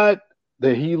little odd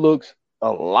that he looks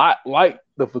a lot like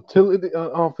the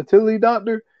fertility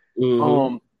doctor?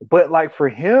 But, like, for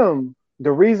him,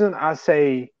 the reason I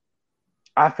say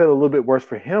I feel a little bit worse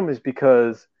for him is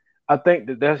because I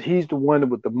think that he's the one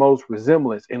with the most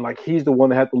resemblance, and, like, he's the one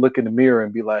that had to look in the mirror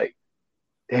and be like,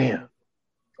 damn,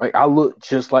 like, I look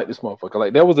just like this motherfucker.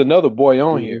 Like, there was another boy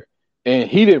on here, and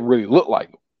he didn't really look like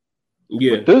him.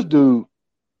 Yeah. But this dude,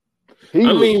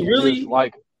 really,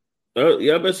 like,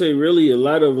 yeah, I better say, really, a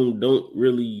lot of them don't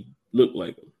really look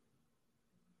like him.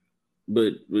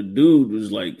 But the dude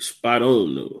was, like, spot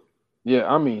on, though. Yeah,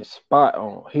 I mean, spot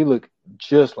on. He looked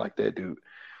just like that dude.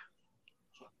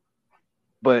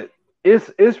 But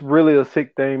it's really a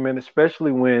sick thing, man,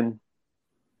 especially when.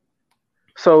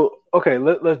 So, okay,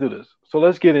 let's do this. So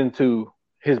let's get into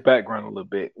his background a little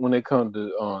bit when it comes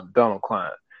to Donald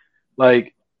Klein.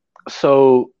 Like,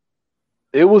 so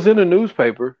it was in the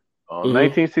newspaper,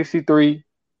 1963,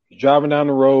 driving down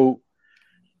the road,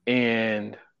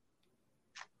 and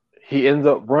he ends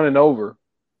up running over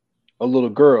a little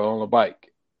girl on a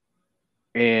bike.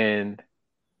 And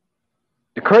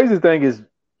the crazy thing is,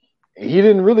 he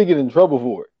didn't really get in trouble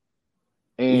for it.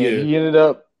 And he ended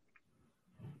up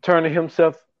turning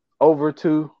himself over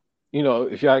to, you know,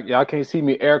 if y'all can't see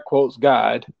me, air quotes,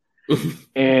 God.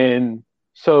 And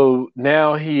so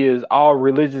now he is all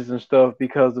religious and stuff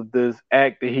because of this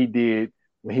act that he did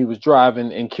when he was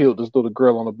driving and killed this little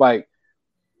girl on a bike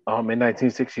in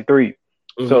 1963.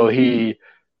 So he,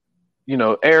 you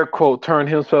know, air quote, turned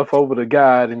himself over to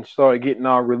God and started getting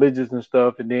all religious and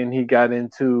stuff. And then he got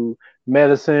into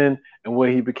medicine, and where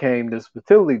he became this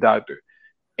fertility doctor.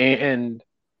 And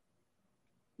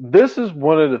this is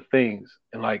one of the things,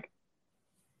 and, like,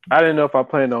 I didn't know if I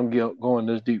planned on going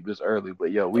this deep this early,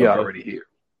 but yo, we already here.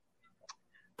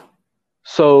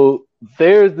 So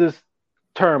there's this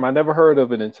term, I never heard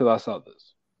of it until I saw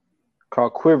this,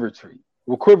 called quivertree.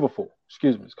 Well, quiverful,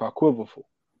 excuse me, it's called quiverful.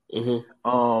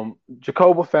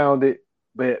 Jacoba found it,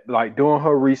 but like doing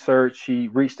her research, she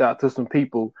reached out to some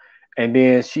people, and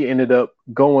then she ended up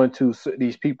going to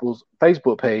these people's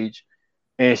Facebook page,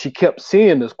 and she kept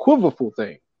seeing this quiverful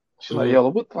thing. She's like, "Yo,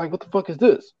 what the fuck is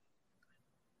this?"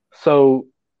 So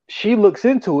she looks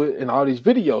into it, and all these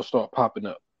videos start popping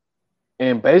up.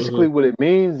 And basically, what it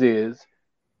means is,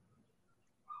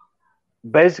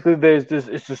 basically, there's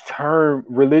this term,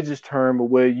 religious term,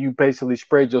 where you basically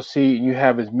spread your seed and you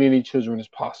have as many children as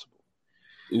possible.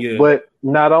 Yeah. But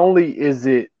not only is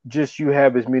it just you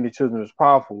have as many children as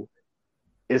possible,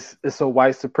 it's a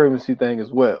white supremacy thing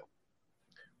as well,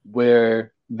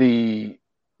 where the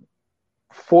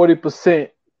 40%,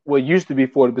 well, it used to be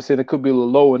 40%, it could be a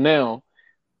little lower now,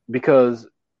 because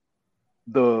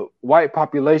the white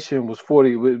population was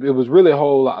 40. It was really a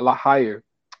whole lot higher,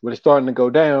 but it's starting to go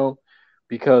down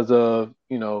because of,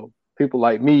 people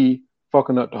like me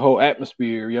fucking up the whole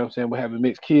atmosphere. You know what I'm saying? We're having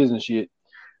mixed kids and shit.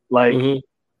 Like,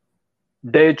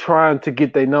 they're trying to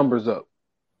get their numbers up.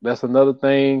 That's another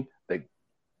thing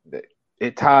that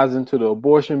it ties into the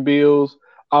abortion bills,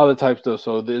 all the type stuff.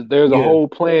 So there's a whole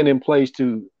plan in place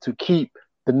to keep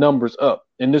the numbers up.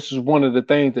 And this is one of the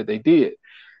things that they did.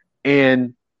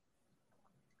 And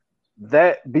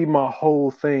that be my whole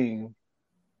thing.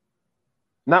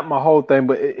 Not my whole thing,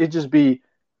 but it just be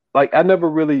like, I never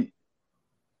really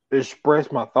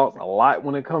expressed my thoughts a lot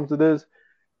when it comes to this,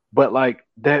 but like,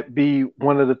 that be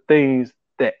one of the things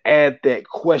that add that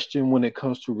question when it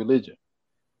comes to religion,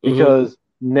 because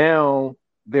now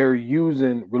they're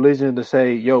using religion to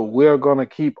say, yo, we're going to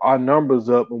keep our numbers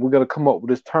up and we're going to come up with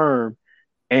this term,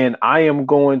 and I am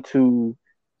going to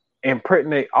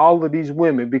impregnate all of these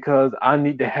women because I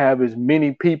need to have as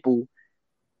many people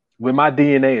with my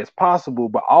DNA as possible.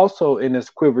 But also in this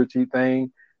quiverty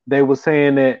thing, they were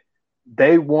saying that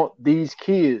they want these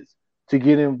kids to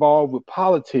get involved with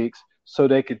politics so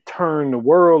they could turn the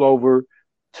world over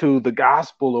to the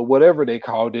gospel or whatever they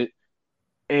called it.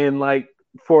 And like,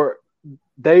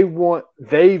 they want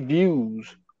their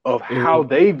views of how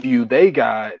they view their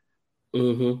God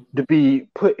to be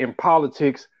put in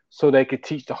politics so they could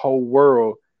teach the whole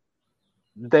world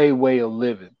their way of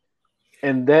living.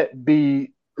 And that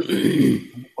be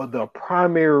the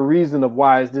primary reason of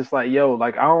why it's just like, yo,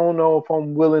 like, I don't know if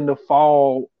I'm willing to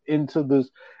fall into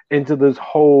this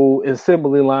whole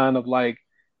assembly line of like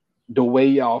the way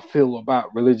y'all feel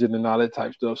about religion and all that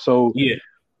type stuff. So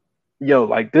yo,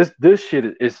 like this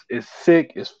shit is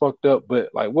sick, it's fucked up. But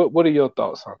like, what are your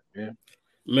thoughts on it, man?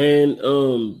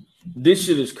 Man, this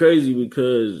shit is crazy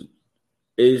because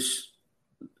it's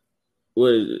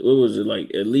what was it,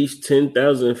 like at least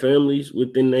 10,000 families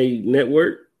within a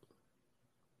network,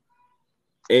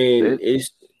 and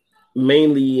it's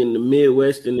mainly in the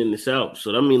Midwest and in the South.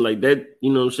 So I mean, like that,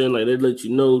 you know what I'm saying? Like, they let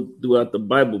you know throughout the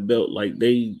Bible Belt, like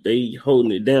they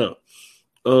holding it down.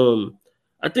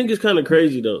 I think it's kind of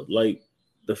crazy though, like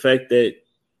the fact that,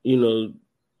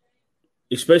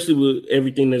 especially with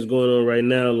everything that's going on right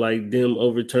now, like them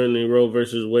overturning Roe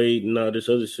versus Wade and all this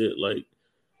other shit, like,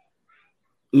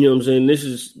 you know what I'm saying? This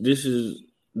is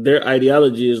their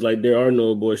ideology is like, there are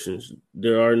no abortions,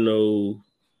 there are no,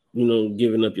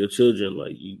 giving up your children.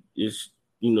 Like, you're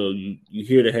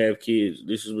here to have kids.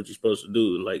 This is what you're supposed to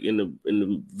do, like in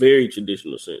the very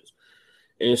traditional sense.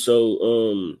 And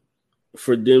so,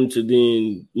 for them to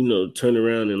then, turn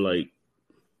around and like,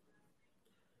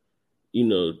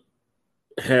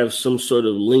 have some sort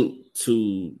of link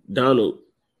to Donald,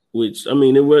 which, I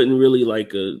mean, it wasn't really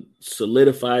like a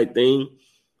solidified thing,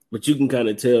 but you can kind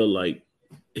of tell like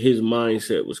his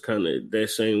mindset was kind of that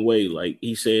same way. Like,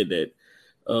 he said that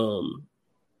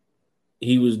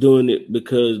he was doing it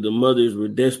because the mothers were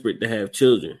desperate to have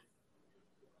children.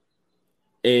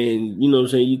 And, you know what I'm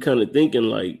saying, you kind of thinking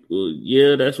like, well,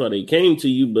 yeah, that's why they came to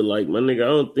you. But like, my nigga, I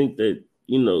don't think that,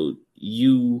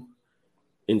 you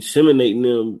inseminating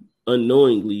them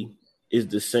unknowingly is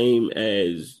the same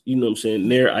as, you know what I'm saying,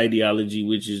 their ideology,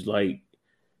 which is like,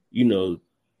 you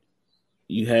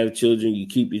have children, you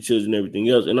keep your children, everything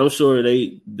else. And I'm sure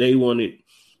they want it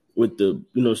with the,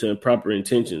 you know what I'm saying, proper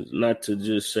intentions, not to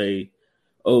just say,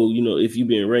 oh, if you've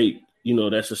been raped,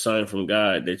 that's a sign from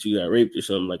God that you got raped or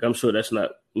something. Like, I'm sure that's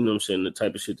not, you know what I'm saying, the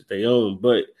type of shit that they own,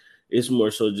 but it's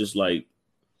more so just like,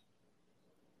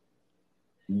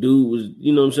 dude was,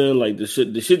 you know what I'm saying, like the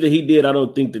shit that he did, I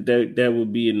don't think that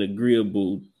would be an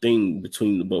agreeable thing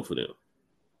between the both of them.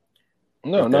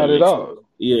 No, not at all.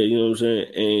 Yeah, you know what I'm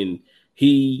saying?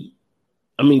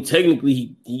 And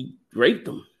technically he raped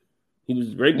them. He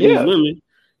was raping these women.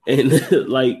 And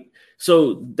like,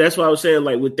 so that's why I was saying,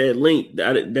 like, with that link,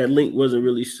 that link wasn't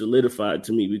really solidified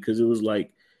to me, because it was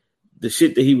like, the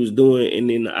shit that he was doing and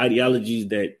then the ideologies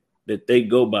that they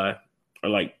go by are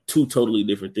like two totally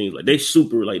different things. Like they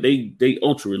super, like they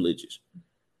ultra religious.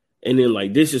 And then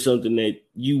like this is something that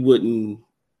you wouldn't,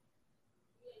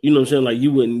 you know what I'm saying? Like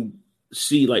you wouldn't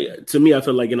see, like to me, I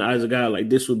feel like in the eyes of God, like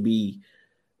this would be,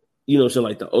 you know what I'm saying,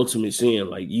 like the ultimate sin.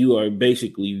 Like you are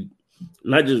basically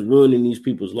not just ruining these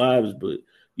people's lives, but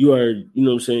you are, you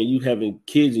know what I'm saying, you having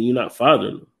kids and you're not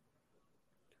fathering them.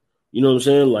 You know what I'm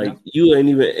saying? Like you ain't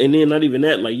even, and then not even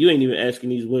that, like you ain't even asking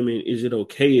these women, is it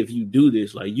okay if you do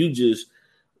this? Like you just,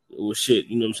 well, shit,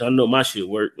 you know what I'm saying? I know my shit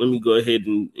work. Let me go ahead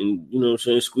and you know what I'm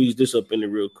saying, squeeze this up in there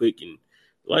real quick. And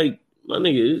like, my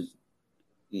nigga,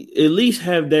 at least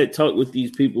have that talk with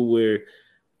these people where,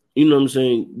 you know what I'm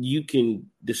saying, you can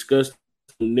discuss,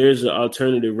 and there's an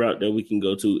alternative route that we can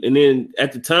go to. And then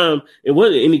at the time, it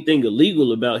wasn't anything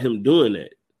illegal about him doing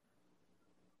that.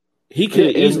 He could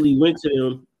have easily went to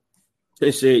them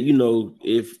and said, you know,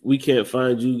 if we can't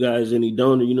find you guys any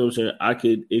donor, you know what I'm saying, I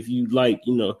could, if you like,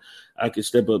 you know, I could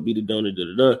step up, be the donor,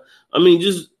 I mean,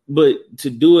 just, but to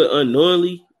do it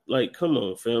unknowingly, like, come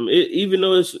on, fam. Even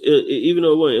though it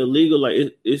wasn't illegal, like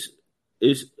it's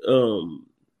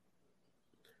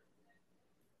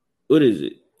what is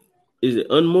it? Is it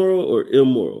unmoral or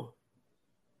immoral?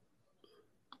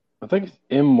 I think it's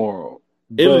immoral.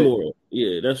 Immoral,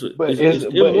 yeah, that's what. But it's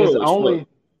only.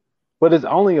 But it's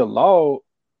only a law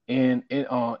in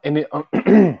Indiana.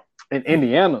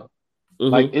 Mm-hmm.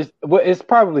 Like it's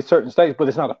probably certain states, but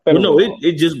it's not a federal law.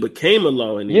 It just became a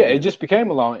law in Indiana. Yeah, it just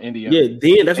became a law in Indiana. Yeah,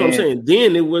 then that's what I'm saying.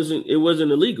 Then it wasn't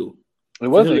illegal. It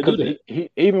wasn't, because he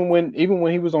even when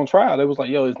he was on trial, it was like,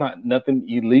 yo, it's not nothing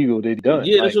illegal that he done.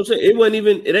 Yeah, that's what I'm saying. It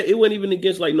wasn't even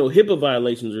against like no HIPAA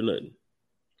violations or nothing.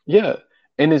 Yeah,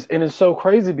 and it's so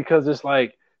crazy because it's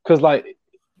like, because like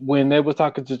when they was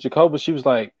talking to Jacoba, she was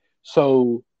like,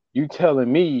 so you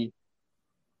telling me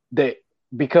that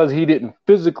because he didn't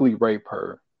physically rape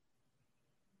her,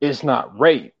 it's not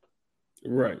rape,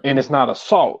 right? And it's not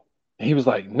assault. And he was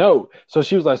like, no. So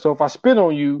she was like, so if I spit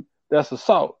on you, that's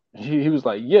assault. He was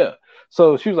like, yeah.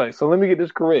 So she was like, so let me get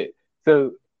this correct.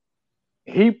 So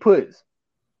he puts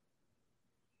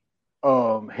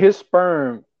his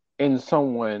sperm in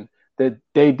someone that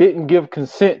they didn't give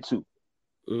consent to.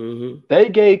 Mm-hmm. They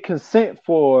gave consent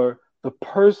for the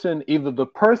person, either the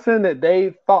person that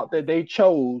they thought that they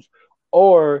chose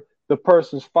or the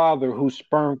person's father whose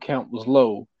sperm count was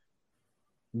low.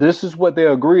 This is what they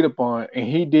agreed upon, and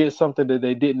he did something that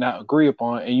they did not agree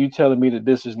upon, and you telling me that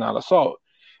this is not assault.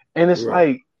 And it's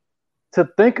like, to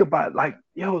think about, like,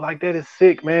 yo, like that is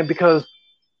sick, man, because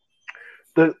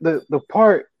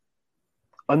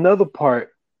another part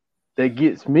that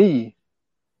gets me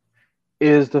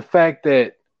is the fact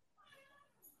that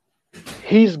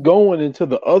he's going into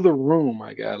the other room,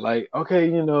 my guy. Like, okay,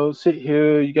 you know, sit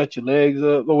here, you got your legs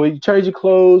up, or you change your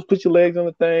clothes, put your legs on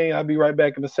the thing, I'll be right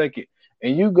back in a second.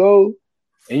 And you go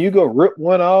rip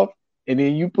one off, and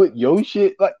then you put your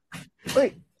shit,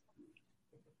 like,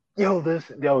 yo, this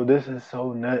is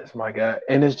so nuts, my guy.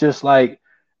 And it's just like,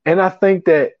 and I think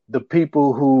that the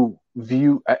people who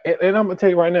view, and I'm gonna tell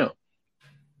you right now,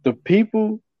 the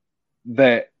people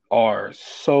that are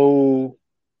so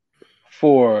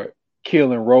for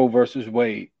killing Roe versus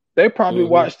Wade, they probably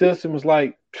watched this and was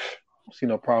like, I don't see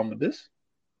no problem with this.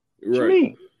 What you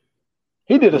mean?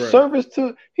 He did a service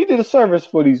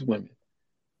for these women.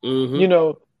 Mm-hmm. You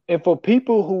know, and for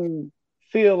people who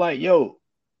feel like, yo,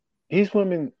 these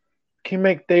women can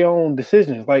make their own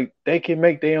decisions, like they can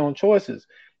make their own choices.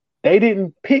 They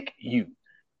didn't pick you.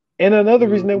 And another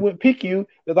reason they wouldn't pick you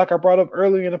is, like I brought up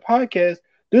earlier in the podcast,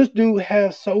 this dude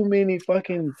has so many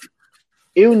fucking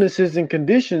illnesses and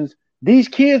conditions. These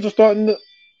kids are starting to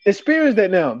experience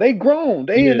that now. They grown.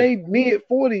 They in their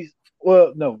mid-40s.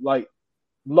 Well, no, like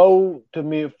low to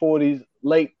mid-40s,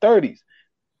 late 30s.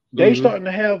 They starting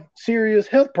to have serious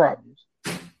health problems.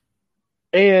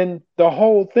 And the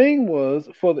whole thing was,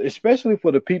 especially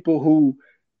for the people who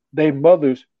their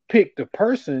mothers picked the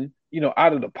person, you know,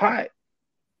 out of the pot,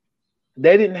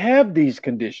 they didn't have these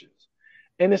conditions.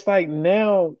 And it's like,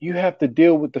 now you have to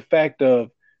deal with the fact of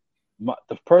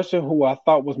the person who I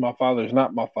thought was my father is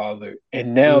not my father.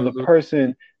 And now the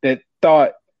person that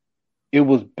thought it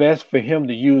was best for him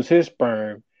to use his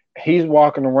sperm, he's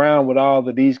walking around with all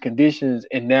of these conditions,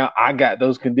 and now I got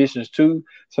those conditions too.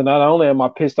 So not only am I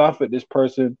pissed off at this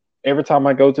person, every time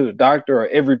I go to the doctor or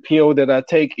every pill that I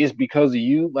take is because of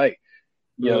you. Like,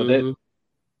 yo,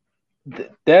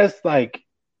 that's like,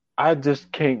 I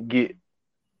just can't get,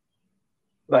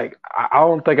 like, I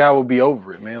don't think I would be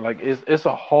over it, man. Like, it's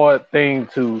a hard thing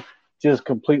to just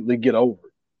completely get over.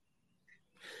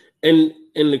 And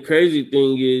the crazy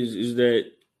thing is that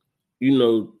you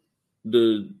know,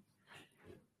 the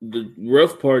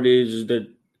rough part is that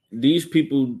these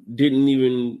people didn't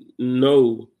even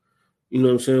know, you know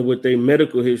what I'm saying, what their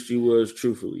medical history was,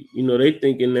 truthfully. You know, they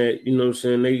thinking that, you know what I'm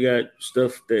saying, they got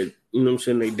stuff that, you know what I'm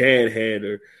saying, their dad had,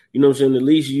 or, you know what I'm saying, at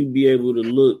least you be able to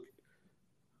look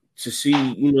to see,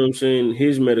 you know what I'm saying,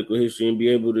 his medical history and be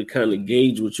able to kind of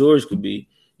gauge what yours could be.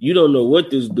 You don't know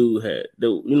what this dude had.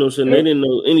 You know what I'm saying? Yep. They didn't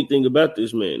know anything about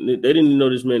this man. They didn't even know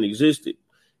this man existed.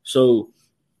 So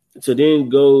to then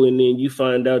go and then you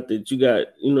find out that you got,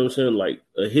 you know what I'm saying, like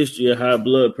a history of high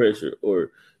blood pressure,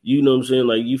 or, you know what I'm saying,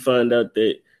 like you find out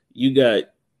that you got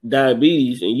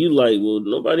diabetes and you like, well,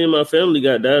 nobody in my family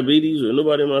got diabetes or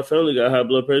nobody in my family got high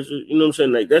blood pressure. You know what I'm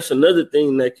saying? Like that's another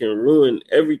thing that can ruin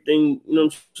everything, you know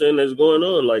what I'm saying, that's going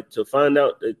on. Like to find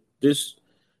out that this,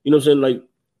 you know what I'm saying, like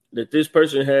that this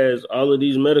person has all of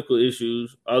these medical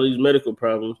issues, all these medical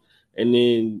problems, and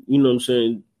then, you know what I'm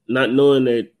saying, not knowing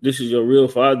that this is your real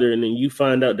father, and then you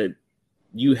find out that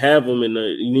you have them, and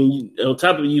on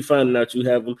top of you finding out you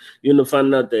have them, you end up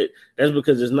finding out that that's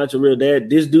because it's not your real dad.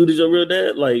 This dude is your real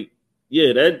dad. Like,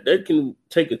 yeah, that can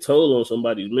take a toll on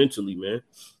somebody mentally, man.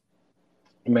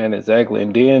 Man, exactly.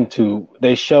 And then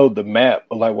they showed the map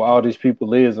of like where all these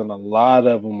people is, and a lot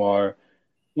of them are,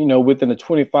 you know, within a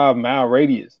 25-mile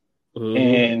radius. Mm-hmm.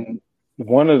 And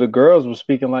one of the girls was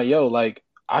speaking like, yo, like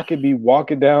I could be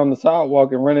walking down the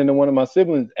sidewalk and run into one of my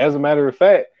siblings. As a matter of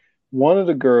fact, one of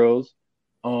the girls,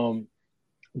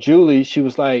 Julie, she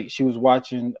was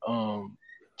watching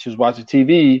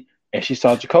TV and she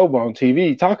saw Jacob on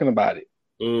TV talking about it.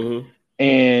 Mm-hmm.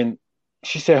 And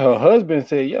she said her husband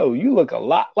said, yo, you look a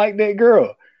lot like that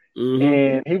girl. Mm-hmm.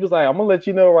 And he was like, I'm gonna let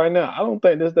you know right now, I don't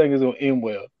think this thing is gonna end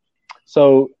well.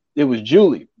 So it was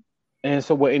Julie. And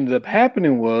so what ended up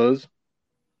happening was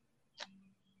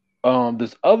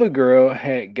this other girl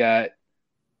had got,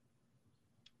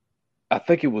 I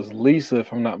think it was Lisa,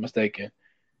 if I'm not mistaken.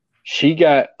 She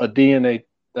got a DNA,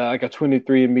 like a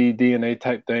 23andMe DNA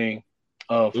type thing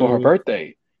for her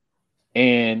birthday.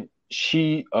 And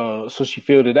she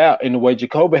filled it out. And the way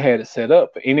Jacoba had it set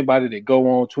up, for anybody that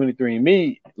go on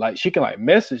 23andMe, like she can like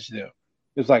message them.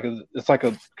 It's like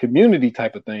a community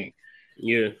type of thing.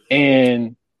 Yeah.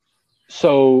 And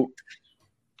so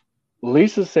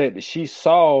Lisa said that she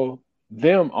saw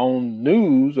them on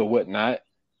news or whatnot.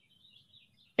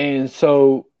 And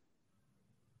so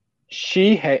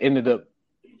she had ended up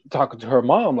talking to her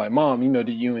mom, like, Mom, you know,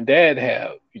 did you and Dad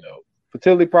have, you know,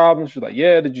 fertility problems? She was like,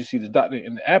 yeah. Did you see the doctor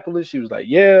in Minneapolis? She was like,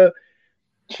 yeah.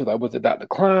 She was like, was it Dr.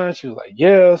 Klein? She was like,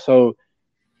 yeah. So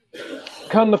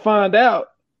come to find out,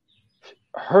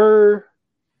 her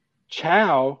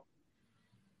child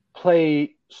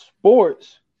played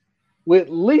sports with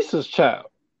Lisa's child.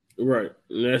 Right.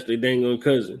 And that's their dang on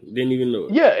cousin. Didn't even know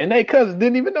it. Yeah, and their cousin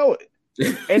didn't even know it.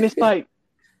 And it's like,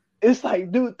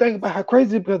 dude, think about how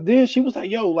crazy, because then she was like,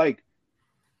 yo, like,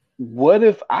 what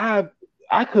if I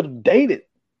could have dated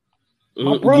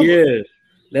my brother? Yeah.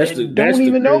 That's the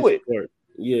even know it. Part.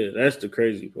 Yeah, that's the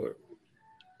crazy part.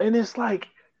 And it's like,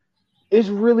 it's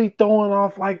really throwing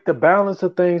off like the balance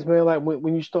of things, man. Like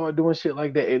when you start doing shit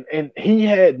like that, and he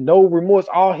had no remorse.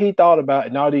 All he thought about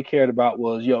and all he cared about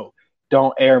was, yo,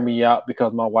 don't air me out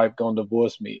because my wife gonna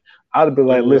divorce me. I'd have been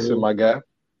like, listen, my guy,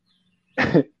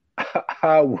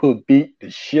 I will beat the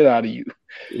shit out of you.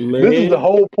 Man. This is the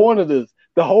whole point of this.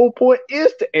 The whole point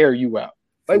is to air you out.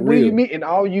 Like, what do you mean? And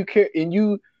all you care, and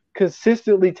you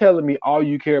consistently telling me all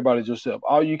you care about is yourself.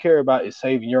 All you care about is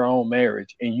saving your own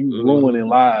marriage, and you ruining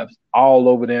lives all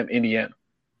over damn Indiana.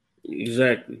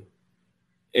 Exactly.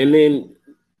 And then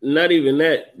not even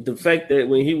that, the fact that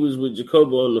when he was with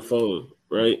Jacoba on the phone,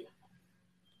 right?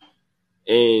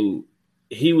 And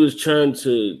he was trying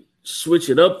to switch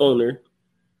it up on her,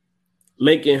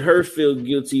 making her feel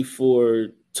guilty for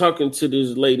talking to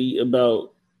this lady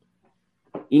about,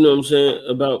 you know what I'm saying,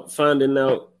 about finding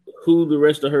out who the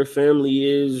rest of her family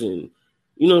is, and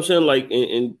you know what I'm saying, like,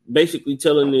 and basically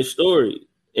telling this story.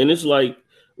 And it's like,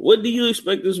 what do you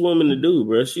expect this woman to do,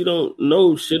 bro? She don't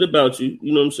know shit about you.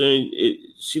 You know what I'm saying?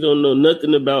 She don't know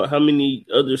nothing about how many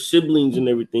other siblings and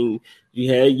everything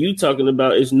you had. You talking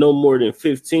about it's no more than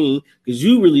 15 because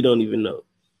you really don't even know.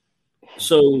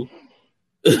 So,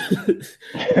 you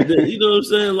know what I'm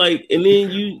saying? Like, and then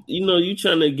you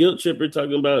trying to guilt trip her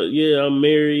talking about, yeah, I'm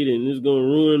married and it's going to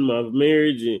ruin my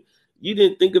marriage. And you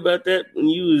didn't think about that when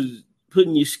you was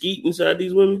putting your skeet inside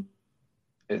these women?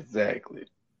 Exactly.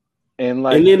 And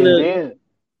like, and then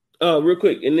real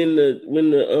quick, and then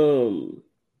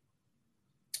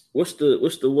what's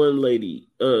the one lady?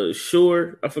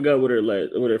 Shore. I forgot what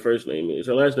her first name is.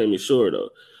 Her last name is Shore though.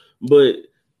 But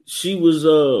she was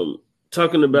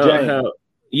talking about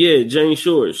Yeah, Jane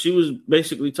Shore. She was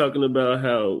basically talking about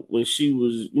how when she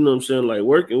was, you know what I'm saying, like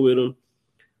working with him,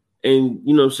 and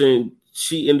you know what I'm saying,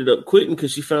 she ended up quitting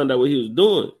because she found out what he was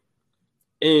doing.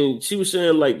 And she was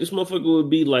saying like this motherfucker would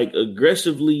be like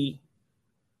aggressively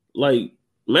like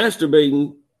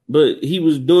masturbating, but he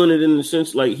was doing it in the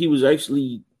sense like he was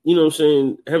actually, you know what I'm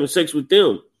saying, having sex with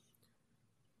them.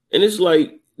 And it's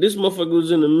like this motherfucker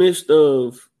was in the midst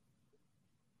of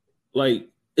like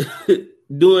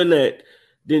doing that,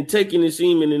 then taking the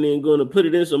semen and then going to put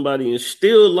it in somebody and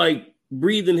still like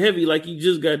breathing heavy like he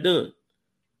just got done.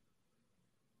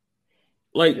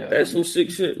 Like that's some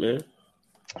sick shit, man.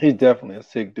 He's definitely a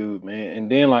sick dude, man. And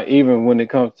then like even when it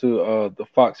comes to the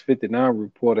Fox 59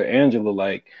 reporter Angela,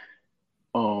 like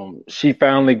she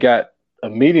finally got a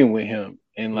meeting with him,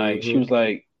 and like she was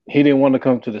like he didn't want to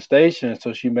come to the station,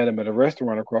 so she met him at a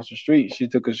restaurant across the street. She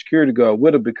took a security guard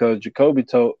with her because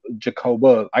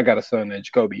Jacoba, I got a son named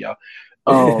Jacoby, y'all.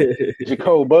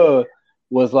 Jacoba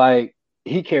was like,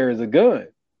 he carries a gun.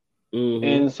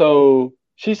 And so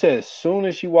she said as soon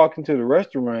as she walked into the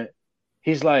restaurant,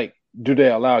 he's like, do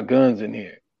they allow guns in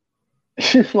here?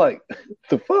 She's like,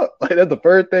 the fuck? Like that's the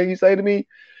first thing you say to me?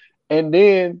 And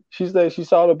then she said she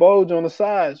saw the bulge on the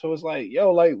side. So it's like,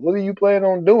 yo, like, what are you planning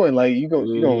on doing? Like, you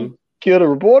gonna kill the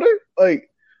reporter? Like,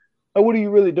 what are you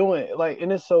really doing? Like,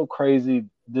 and it's so crazy,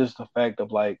 just the fact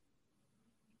of like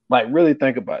really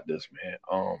think about this, man.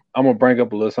 I'm gonna bring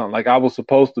up a little something. Like, I was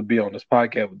supposed to be on this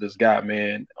podcast with this guy,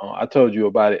 man. I told you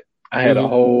about it. I had a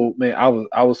whole man.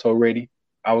 I was so ready.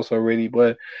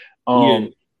 But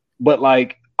but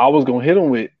like I was gonna hit him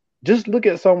with just look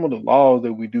at some of the laws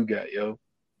that we do got, yo.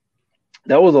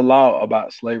 That was a law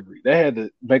about slavery. They had to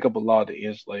make up a law to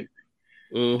end slavery.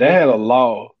 They had a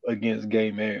law against gay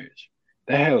marriage.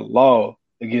 They had a law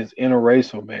against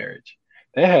interracial marriage.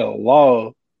 They had a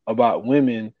law about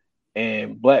women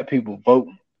and black people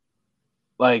voting.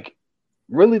 Like,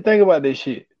 really think about this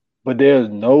shit. But there's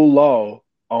no law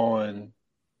on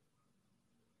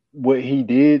what he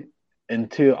did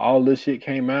until all this shit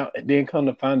came out. And then come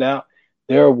to find out,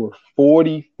 there were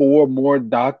 44 more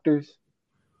doctors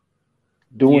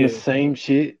doing the same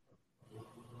shit.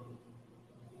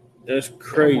 That's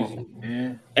crazy.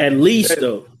 On, at least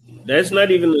though. That's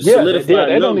not even a solidified they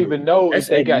number. don't even know that's if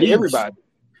they got least. Everybody.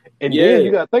 And then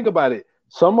you got to think about it.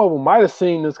 Some of them might have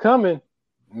seen this coming.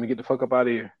 Let me get the fuck up out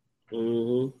of here.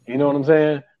 You know what I'm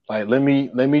saying? Like, let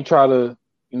me try to,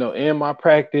 end my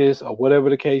practice or whatever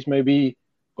the case may be,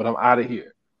 but I'm out of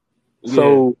here.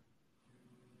 So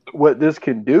what this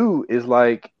can do is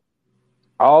like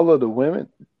all of the women,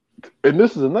 and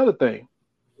this is another thing,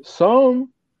 some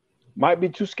might be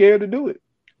too scared to do it.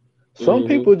 Some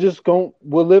people just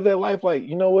will live their life like,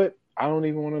 you know what? I don't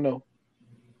even want to know.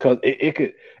 Because it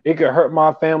could hurt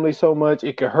my family so much.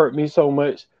 It could hurt me so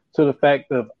much to the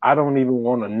fact of I don't even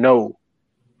want to know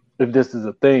if this is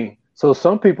a thing. So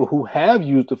some people who have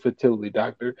used a fertility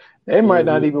doctor, they might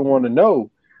not even want to know.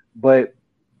 But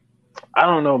I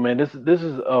don't know, man. This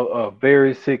is a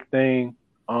very sick thing.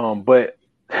 But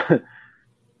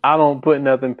I don't put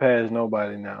nothing past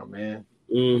nobody now, man.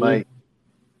 Like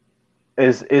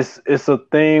it's a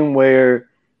thing where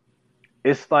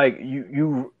it's like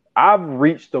I've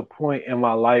reached a point in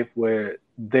my life where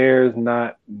there's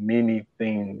not many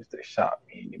things that shock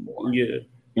me anymore. Yeah.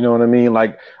 You know what I mean?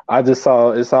 Like I just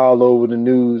saw it's all over the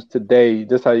news today.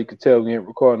 That's how you could tell we ain't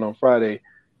recording on Friday.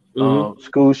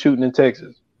 School shooting in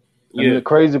Texas. And the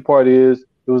crazy part is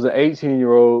it was an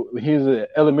 18-year-old. He was in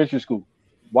elementary school.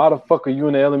 Why the fuck are you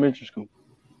in the elementary school?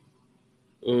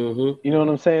 You know what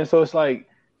I'm saying? So it's like,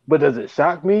 but does it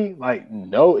shock me? Like,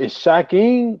 no, it's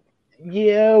shocking.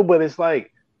 Yeah, but it's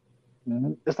like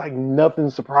nothing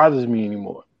surprises me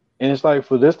anymore. And it's like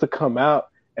for this to come out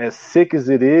as sick as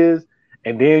it is,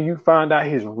 and then you find out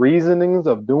his reasonings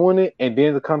of doing it, and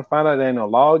then to come find out that ain't no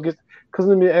law against. Because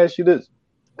let me ask you this: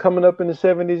 coming up in the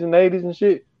 70s and 80s and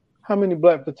shit, how many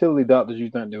black fertility doctors you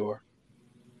think there were?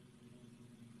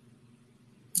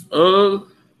 I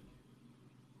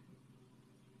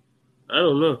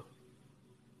don't know.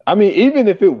 I mean, even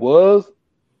if it was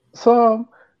some,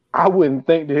 I wouldn't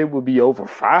think that it would be over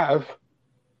 5.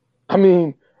 I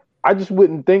mean, I just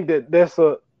wouldn't think that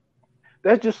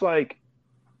that's just like,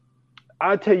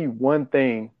 I'll tell you one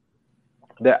thing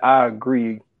that I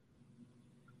agree,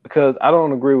 because I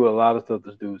don't agree with a lot of stuff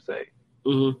this dude say.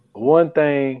 One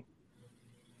thing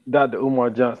Dr. Umar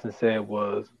Johnson said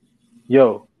was,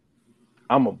 yo,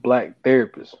 I'm a black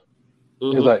therapist.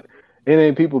 He's like, it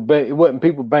wasn't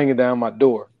people banging down my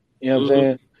door. You know what I'm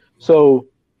saying? So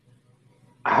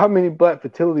how many black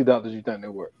fertility doctors you think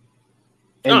there were?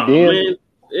 And man,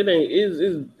 it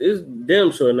ain't it's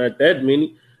damn sure not that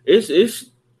many. It's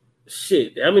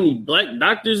shit, how many black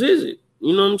doctors is it?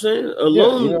 You know what I'm saying?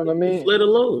 Alone, you know what I mean? Let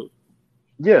alone.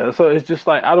 Yeah, so it's just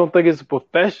like I don't think it's a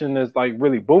profession that's like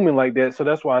really booming like that. So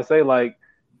that's why I say like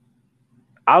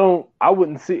I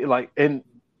wouldn't see it like and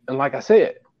like I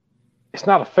said, it's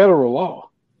not a federal law,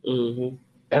 and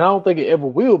I don't think it ever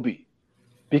will be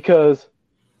because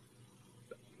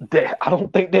I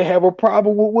don't think they have a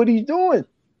problem with what he's doing.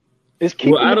 It's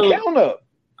keeping the count up.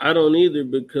 I don't either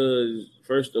because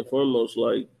first and foremost,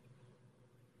 like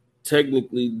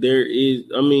technically there is.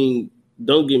 I mean,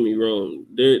 don't get me wrong.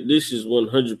 This is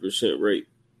 100% rape.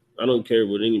 I don't care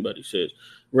what anybody says.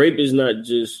 Rape is not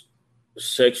just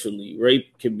sexually.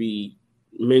 Rape can be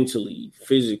mentally,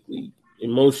 physically,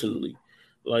 emotionally.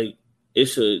 Like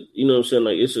it's a, you know what I'm saying?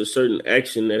 Like it's a certain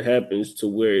action that happens to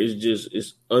where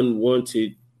it's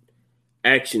unwanted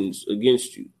actions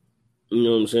against you. You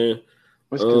know what I'm saying?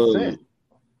 What's consent?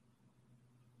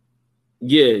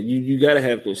 Yeah, you gotta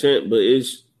have consent, but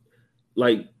it's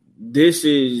like this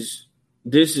is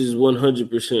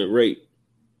 100% rape.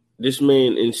 This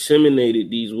man inseminated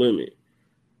these women,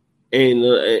 and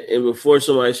before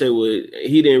somebody say, "Well,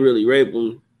 he didn't really rape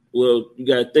them," well, you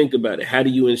gotta think about it. How do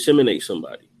you inseminate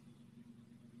somebody?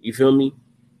 You feel me?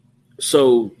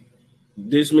 So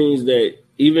this means that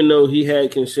even though he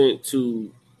had consent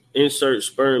to insert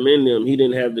sperm in them, he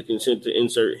didn't have the consent to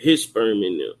insert his sperm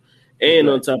in them. And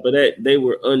on top of that, they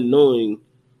were unknowing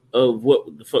of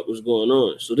what the fuck was going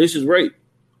on. So this is rape.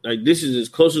 Like this is as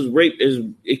close as rape as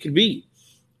it could be.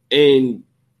 And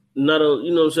not a,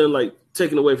 you know what I'm saying, like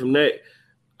taken away from that,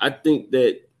 I think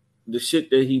that the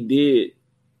shit that he did,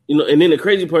 you know, and then the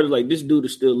crazy part is like this dude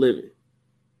is still living.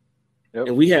 Yep.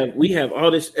 And we have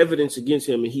all this evidence against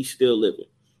him and he's still living,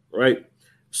 right?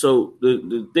 So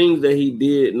the things that he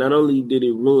did, not only did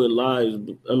it ruin lives,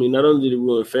 not only did it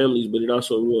ruin families, but it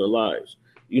also ruined lives.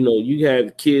 You know, you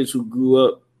have kids who grew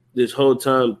up this whole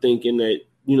time thinking that,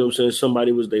 you know what I'm saying,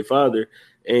 somebody was their father,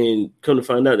 and come to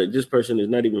find out that this person is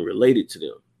not even related to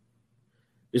them.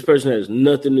 This person has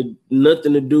nothing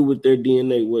to do with their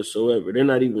DNA whatsoever. They're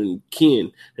not even kin.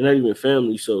 They're not even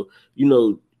family. So, you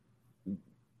know,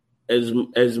 as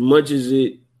much as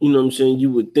it, you know what I'm saying,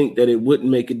 you would think that it wouldn't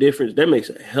make a difference. That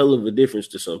makes a hell of a difference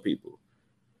to some people.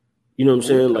 You know what I'm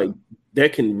saying? Like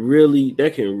that can really,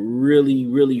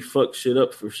 really fuck shit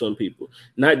up for some people.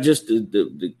 Not just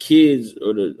the kids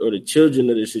or the children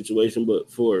of the situation,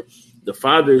 but for the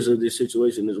fathers of this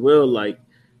situation as well. Like,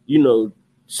 you know,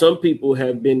 some people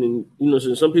have been in, you know,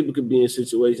 so some people could be in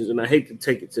situations, and I hate to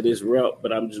take it to this route,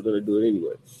 but I'm just going to do it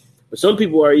anyway. But some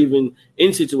people are even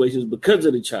in situations because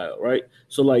of the child, right?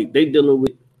 So like they dealing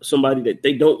with somebody that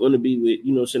they don't want to be with,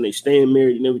 you know what I'm saying? They staying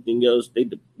married and everything else. They,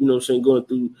 you know what I'm saying, going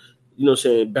through, you know what I'm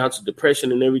saying, bouts of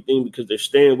depression and everything because they're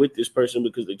staying with this person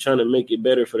because they're trying to make it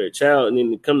better for their child. And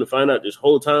then they come to find out this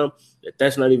whole time that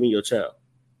that's not even your child.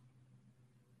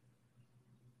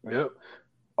 Yep.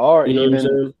 Or you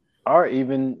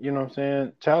even, you know what I'm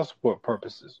saying, child support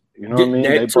purposes. You know what I mean?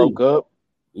 They broke up.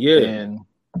 Yeah. And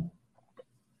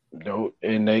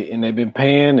they've been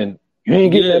paying and you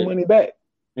ain't getting that money back.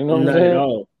 You know what I'm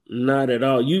saying? Not at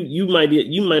all. You might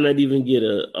not even get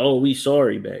we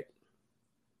sorry back.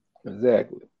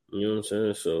 Exactly. You know what I'm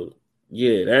saying? So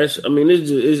yeah,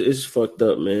 it's fucked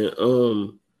up, man.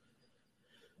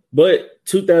 But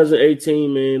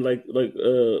 2018, man, like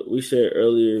we said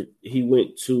earlier, he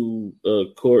went to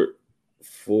court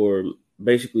for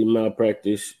basically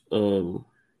malpractice. He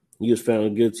was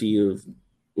found guilty of,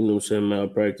 you know what I'm saying,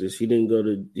 malpractice. He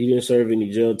didn't serve any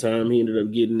jail time. He ended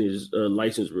up getting his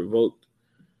license revoked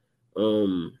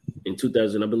in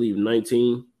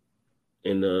 2019,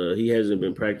 and he hasn't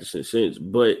been practicing since.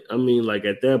 But I mean, like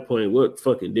at that point, what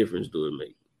fucking difference do it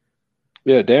make?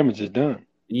 Yeah, damage is done.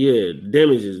 Yeah,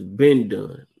 damage has been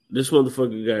done. This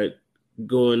motherfucker got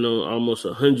going on almost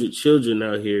 100 children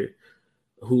out here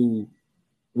who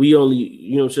we only,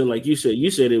 you know what I'm saying, like you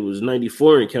said it was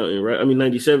 94 and counting, right? I mean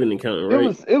 97 and counting,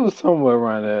 right? It was somewhere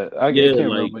around that. I can't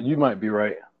remember. You might be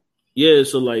right. Yeah,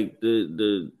 so like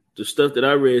the stuff that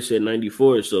I read said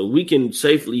 94, so we can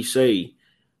safely say,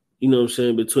 you know what I'm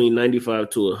saying, between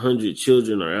 95 to 100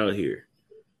 children are out here.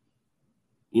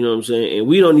 You know what I'm saying? And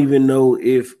we don't even know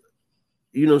if,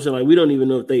 you know what I'm saying, like we don't even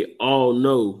know if they all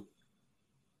know,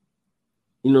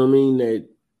 you know what I mean, that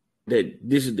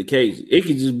this is the case. It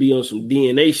could just be on some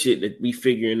DNA shit that we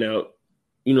figuring out,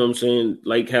 you know what I'm saying,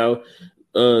 like how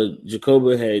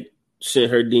Jacoba had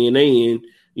sent her DNA in,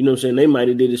 you know what I'm saying, they might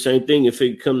have did the same thing if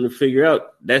it come to figure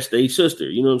out that's their sister,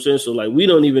 you know what I'm saying? So like we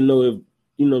don't even know if,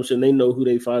 you know what I'm saying, they know who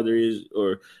their father is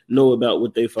or know about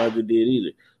what their father did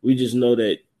either. We just know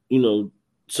that, you know,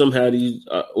 somehow these,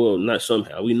 well, not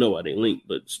somehow, we know why they linked,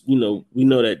 but we know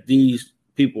that these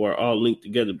people are all linked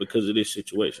together because of this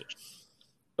situation.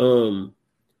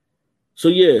 So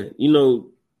yeah,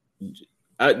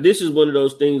 this is one of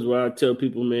those things where I tell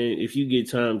people, man, if you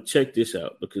get time, check this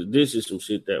out, because this is some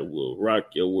shit that will rock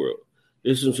your world.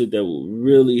 This is some shit that will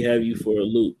really have you for a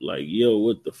loop. Like, yo,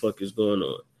 what the fuck is going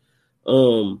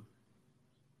on?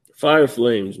 Fire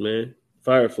Flames, man.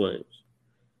 Fire Flames.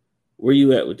 Where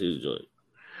you at with this joint?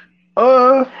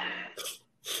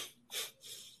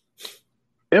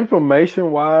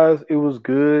 Information wise, it was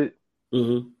good.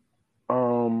 Mm-hmm.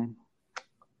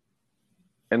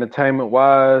 Entertainment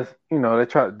wise, they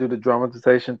tried to do the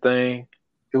dramatization thing.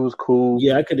 It was cool.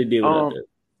 Yeah, I could have did without that.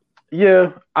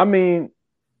 Yeah, I mean,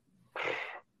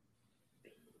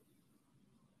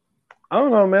 I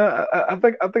don't know, man. I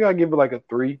think I'll give it like a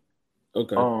 3.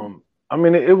 Okay. I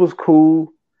mean, it was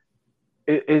cool.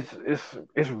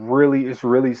 It's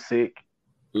really sick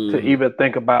to even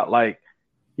think about, like,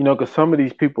 because some of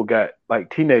these people got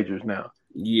like teenagers now.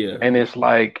 Yeah. And it's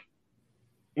like,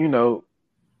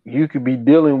 you could be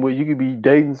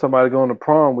dating somebody going to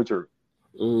prom with your,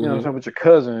 with your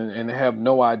cousin and have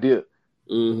no idea.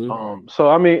 Mm-hmm. So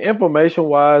I mean, information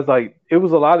wise, like, it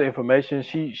was a lot of information.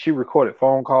 She recorded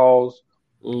phone calls,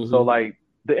 so like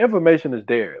the information is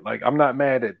there. Like, I'm not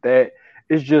mad at that.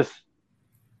 It's just,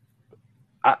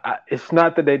 it's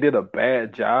not that they did a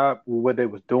bad job with what they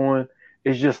was doing.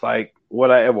 It's just like, would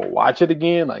I ever watch it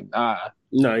again? Like, nah.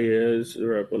 Nah, yeah, it's a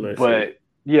wrap on that. But shit.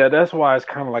 Yeah, that's why it's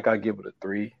kind of like I give it a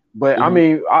 3. But I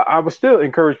mean, I would still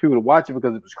encourage people to watch it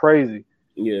because it was crazy.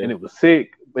 Yeah. And it was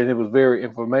sick, and it was very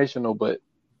informational. But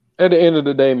at the end of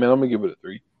the day, man, I'm gonna give it a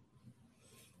 3.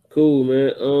 Cool,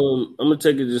 man. I'm gonna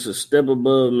take it just a step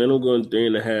above, man. I'm going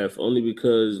 3.5, only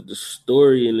because the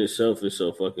story in itself is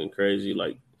so fucking crazy.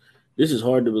 Like, this is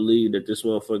hard to believe that this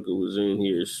motherfucker was in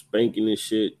here spanking this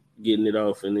shit, getting it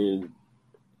off, and then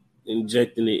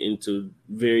injecting it into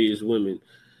various women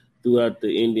throughout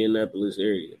the Indianapolis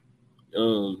area.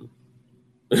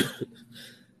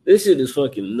 This shit is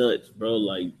fucking nuts, bro.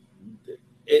 Like,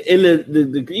 and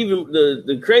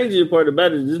the crazier part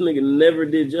about it is this nigga never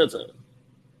did jail time.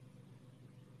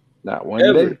 Not one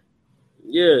day.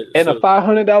 Yeah. And a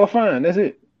 $500 fine. That's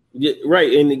it. Yeah,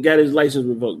 right. And he got his license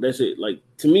revoked. That's it. Like,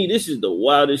 to me, this is the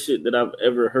wildest shit that I've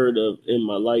ever heard of in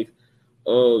my life.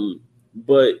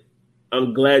 But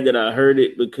I'm glad that I heard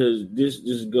it, because this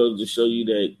just goes to show you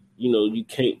that, you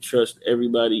can't trust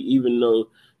everybody, even though,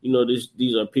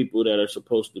 these are people that are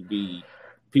supposed to be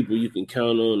people you can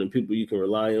count on and people you can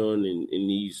rely on in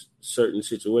these certain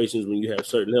situations when you have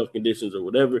certain health conditions or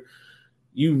whatever.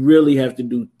 You really have to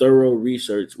do thorough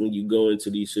research when you go into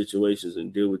these situations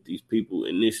and deal with these people.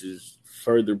 And this is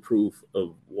further proof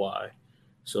of why.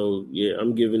 So, yeah,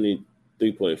 I'm giving it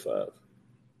 3.5.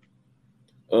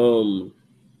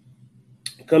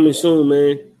 Coming soon,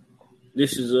 man.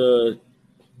 This is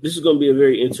going to be a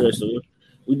very interesting one.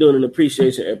 We're doing an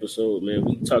appreciation episode, man.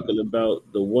 We talking about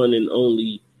the one and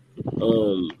only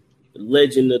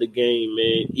legend of the game,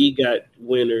 man. EGOT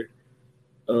winner.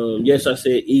 Yes, I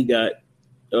said EGOT.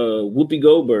 Whoopi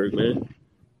Goldberg, man.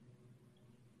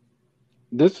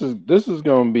 This is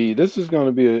gonna be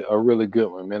a really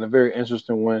good one, man. A very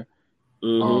interesting one.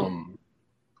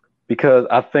 Because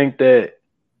I think that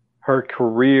her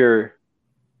career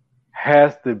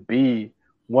has to be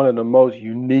one of the most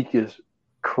uniquest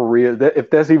careers, if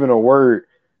that's even a word.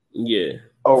 Yeah.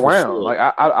 Around. Sure. Like,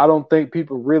 I don't think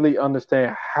people really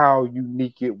understand how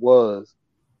unique it was.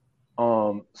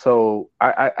 So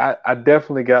I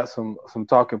definitely got some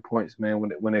talking points, man,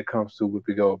 when it comes to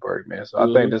Whoopi Goldberg, man. So I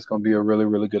think that's gonna be a really,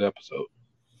 really good episode.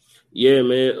 Yeah,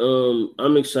 man.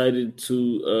 I'm excited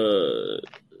to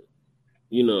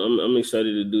I'm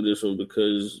excited to do this one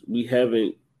because we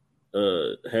haven't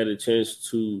had a chance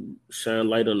to shine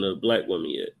light on the black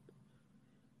woman yet.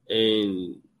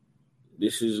 And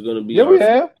this is gonna be we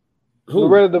have. Who?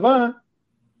 Loretta Devine.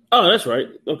 Oh, that's right.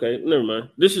 Okay, never mind.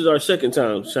 This is our second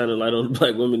time shining light on the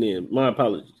black women in. My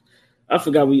apologies. I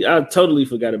totally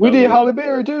forgot about it. We did Halle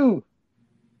Berry too.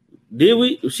 Did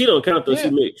we? She don't count though. Yeah. She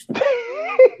mixed.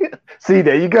 See,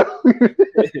 there you go.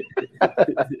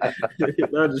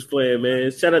 I'm just playing,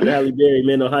 man. Shout out to Halle Berry,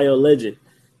 man, Ohio legend.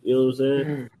 You know what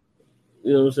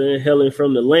I'm saying? Helen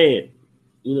from the land.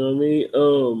 You know what I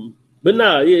mean? But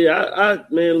nah, yeah, I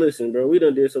man, listen, bro. We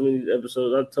done did so many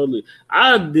episodes. I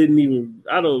don't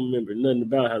remember nothing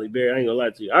about Halle Berry. I ain't gonna lie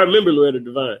to you. I remember Loretta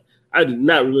Devine. I do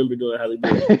not remember doing Halle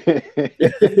Berry.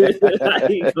 I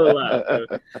ain't gonna lie,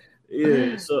 bro.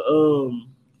 Yeah, so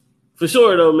for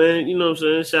sure though, man. You know what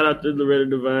I'm saying? Shout out to Loretta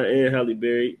Devine and Halle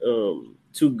Berry.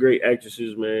 Two great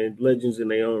actresses, man. Legends in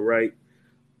their own right.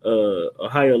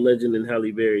 Ohio legend in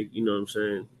Halle Berry. You know what I'm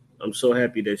saying? I'm so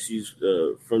happy that she's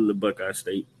from the Buckeye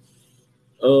State.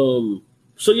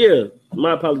 So yeah,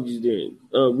 my apologies then.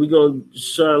 We're gonna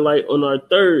shine light on our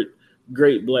third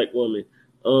great black woman,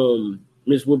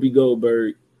 Miss Whoopi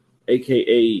Goldberg,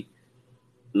 aka.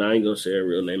 No, I ain't gonna say her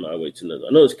real name. I'll wait till another.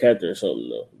 I know it's Catherine or something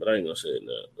though, but I ain't gonna say it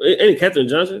now. Ain't it Catherine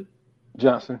Johnson?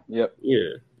 Johnson, yep.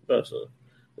 Yeah, thought so.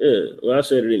 Yeah, well, I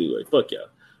said it anyway. Fuck y'all.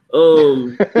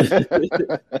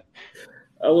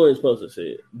 I wasn't supposed to say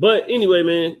it, but anyway,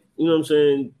 man. You know what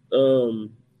I'm saying?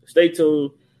 Stay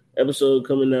tuned. Episode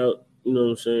coming out. You know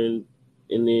what I'm saying?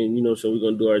 And then so we're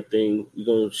gonna do our thing. We're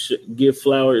gonna give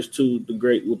flowers to the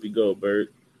great Whoopi Goldberg.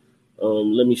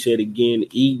 Let me say it again.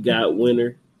 EGOT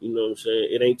winner. You know what I'm saying?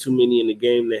 It ain't too many in the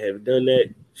game that have done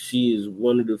that. She is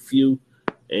one of the few.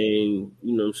 And,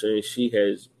 you know what I'm saying? She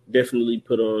has definitely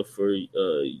put on for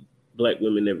black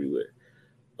women everywhere.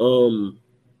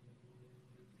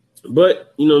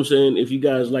 But, you know what I'm saying? If you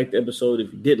guys liked the episode,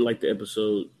 if you didn't like the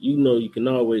episode, you can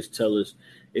always tell us.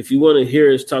 If you want to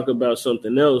hear us talk about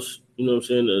something else, you know what I'm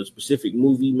saying, a specific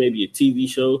movie, maybe a TV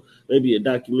show, maybe a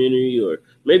documentary, or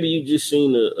maybe you just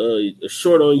seen a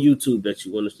short on YouTube that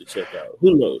you want us to check out.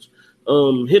 Who knows?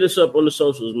 Hit us up on the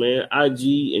socials, man.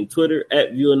 IG and Twitter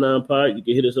at ViewerNinePod. You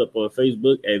can hit us up on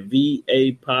Facebook at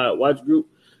VA Pod Watch Group.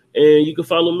 And you can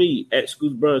follow me at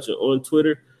Scoots Bronson on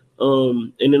Twitter.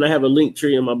 And then I have a link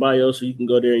tree in my bio, so you can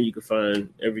go there and you can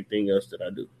find everything else that I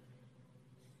do.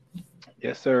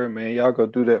 Yes, sir, man. Y'all go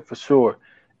do that for sure.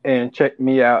 And check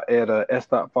me out at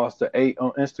S.Foster8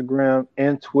 on Instagram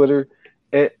and Twitter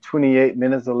at 28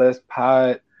 Minutes or Less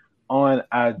Pod on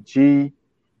IG.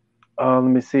 Let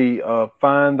me see.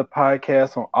 Find the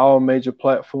podcast on all major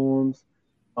platforms.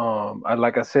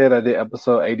 Like I said, I did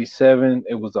episode 87.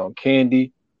 It was on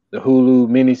Candy, the Hulu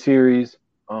miniseries.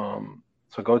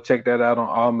 So go check that out on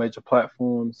all major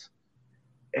platforms.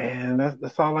 And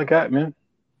that's all I got, man.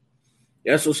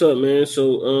 That's what's up, man. So,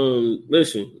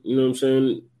 listen, you know what I'm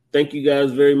saying? Thank you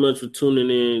guys very much for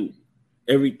tuning in.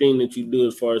 Everything that you do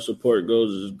as far as support goes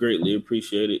is greatly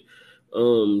appreciated.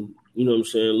 You know what I'm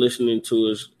saying? Listening to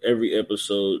us every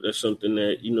episode, that's something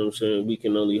that, you know what I'm saying, we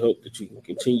can only hope that you can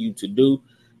continue to do.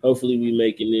 Hopefully we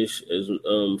making this as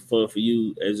fun for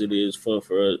you as it is fun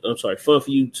for us. I'm sorry, fun for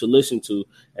you to listen to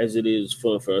as it is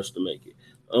fun for us to make it.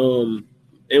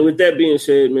 And with that being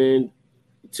said, man,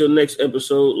 until next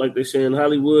episode, like they say in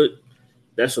Hollywood,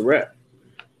 that's a wrap.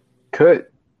 Cut.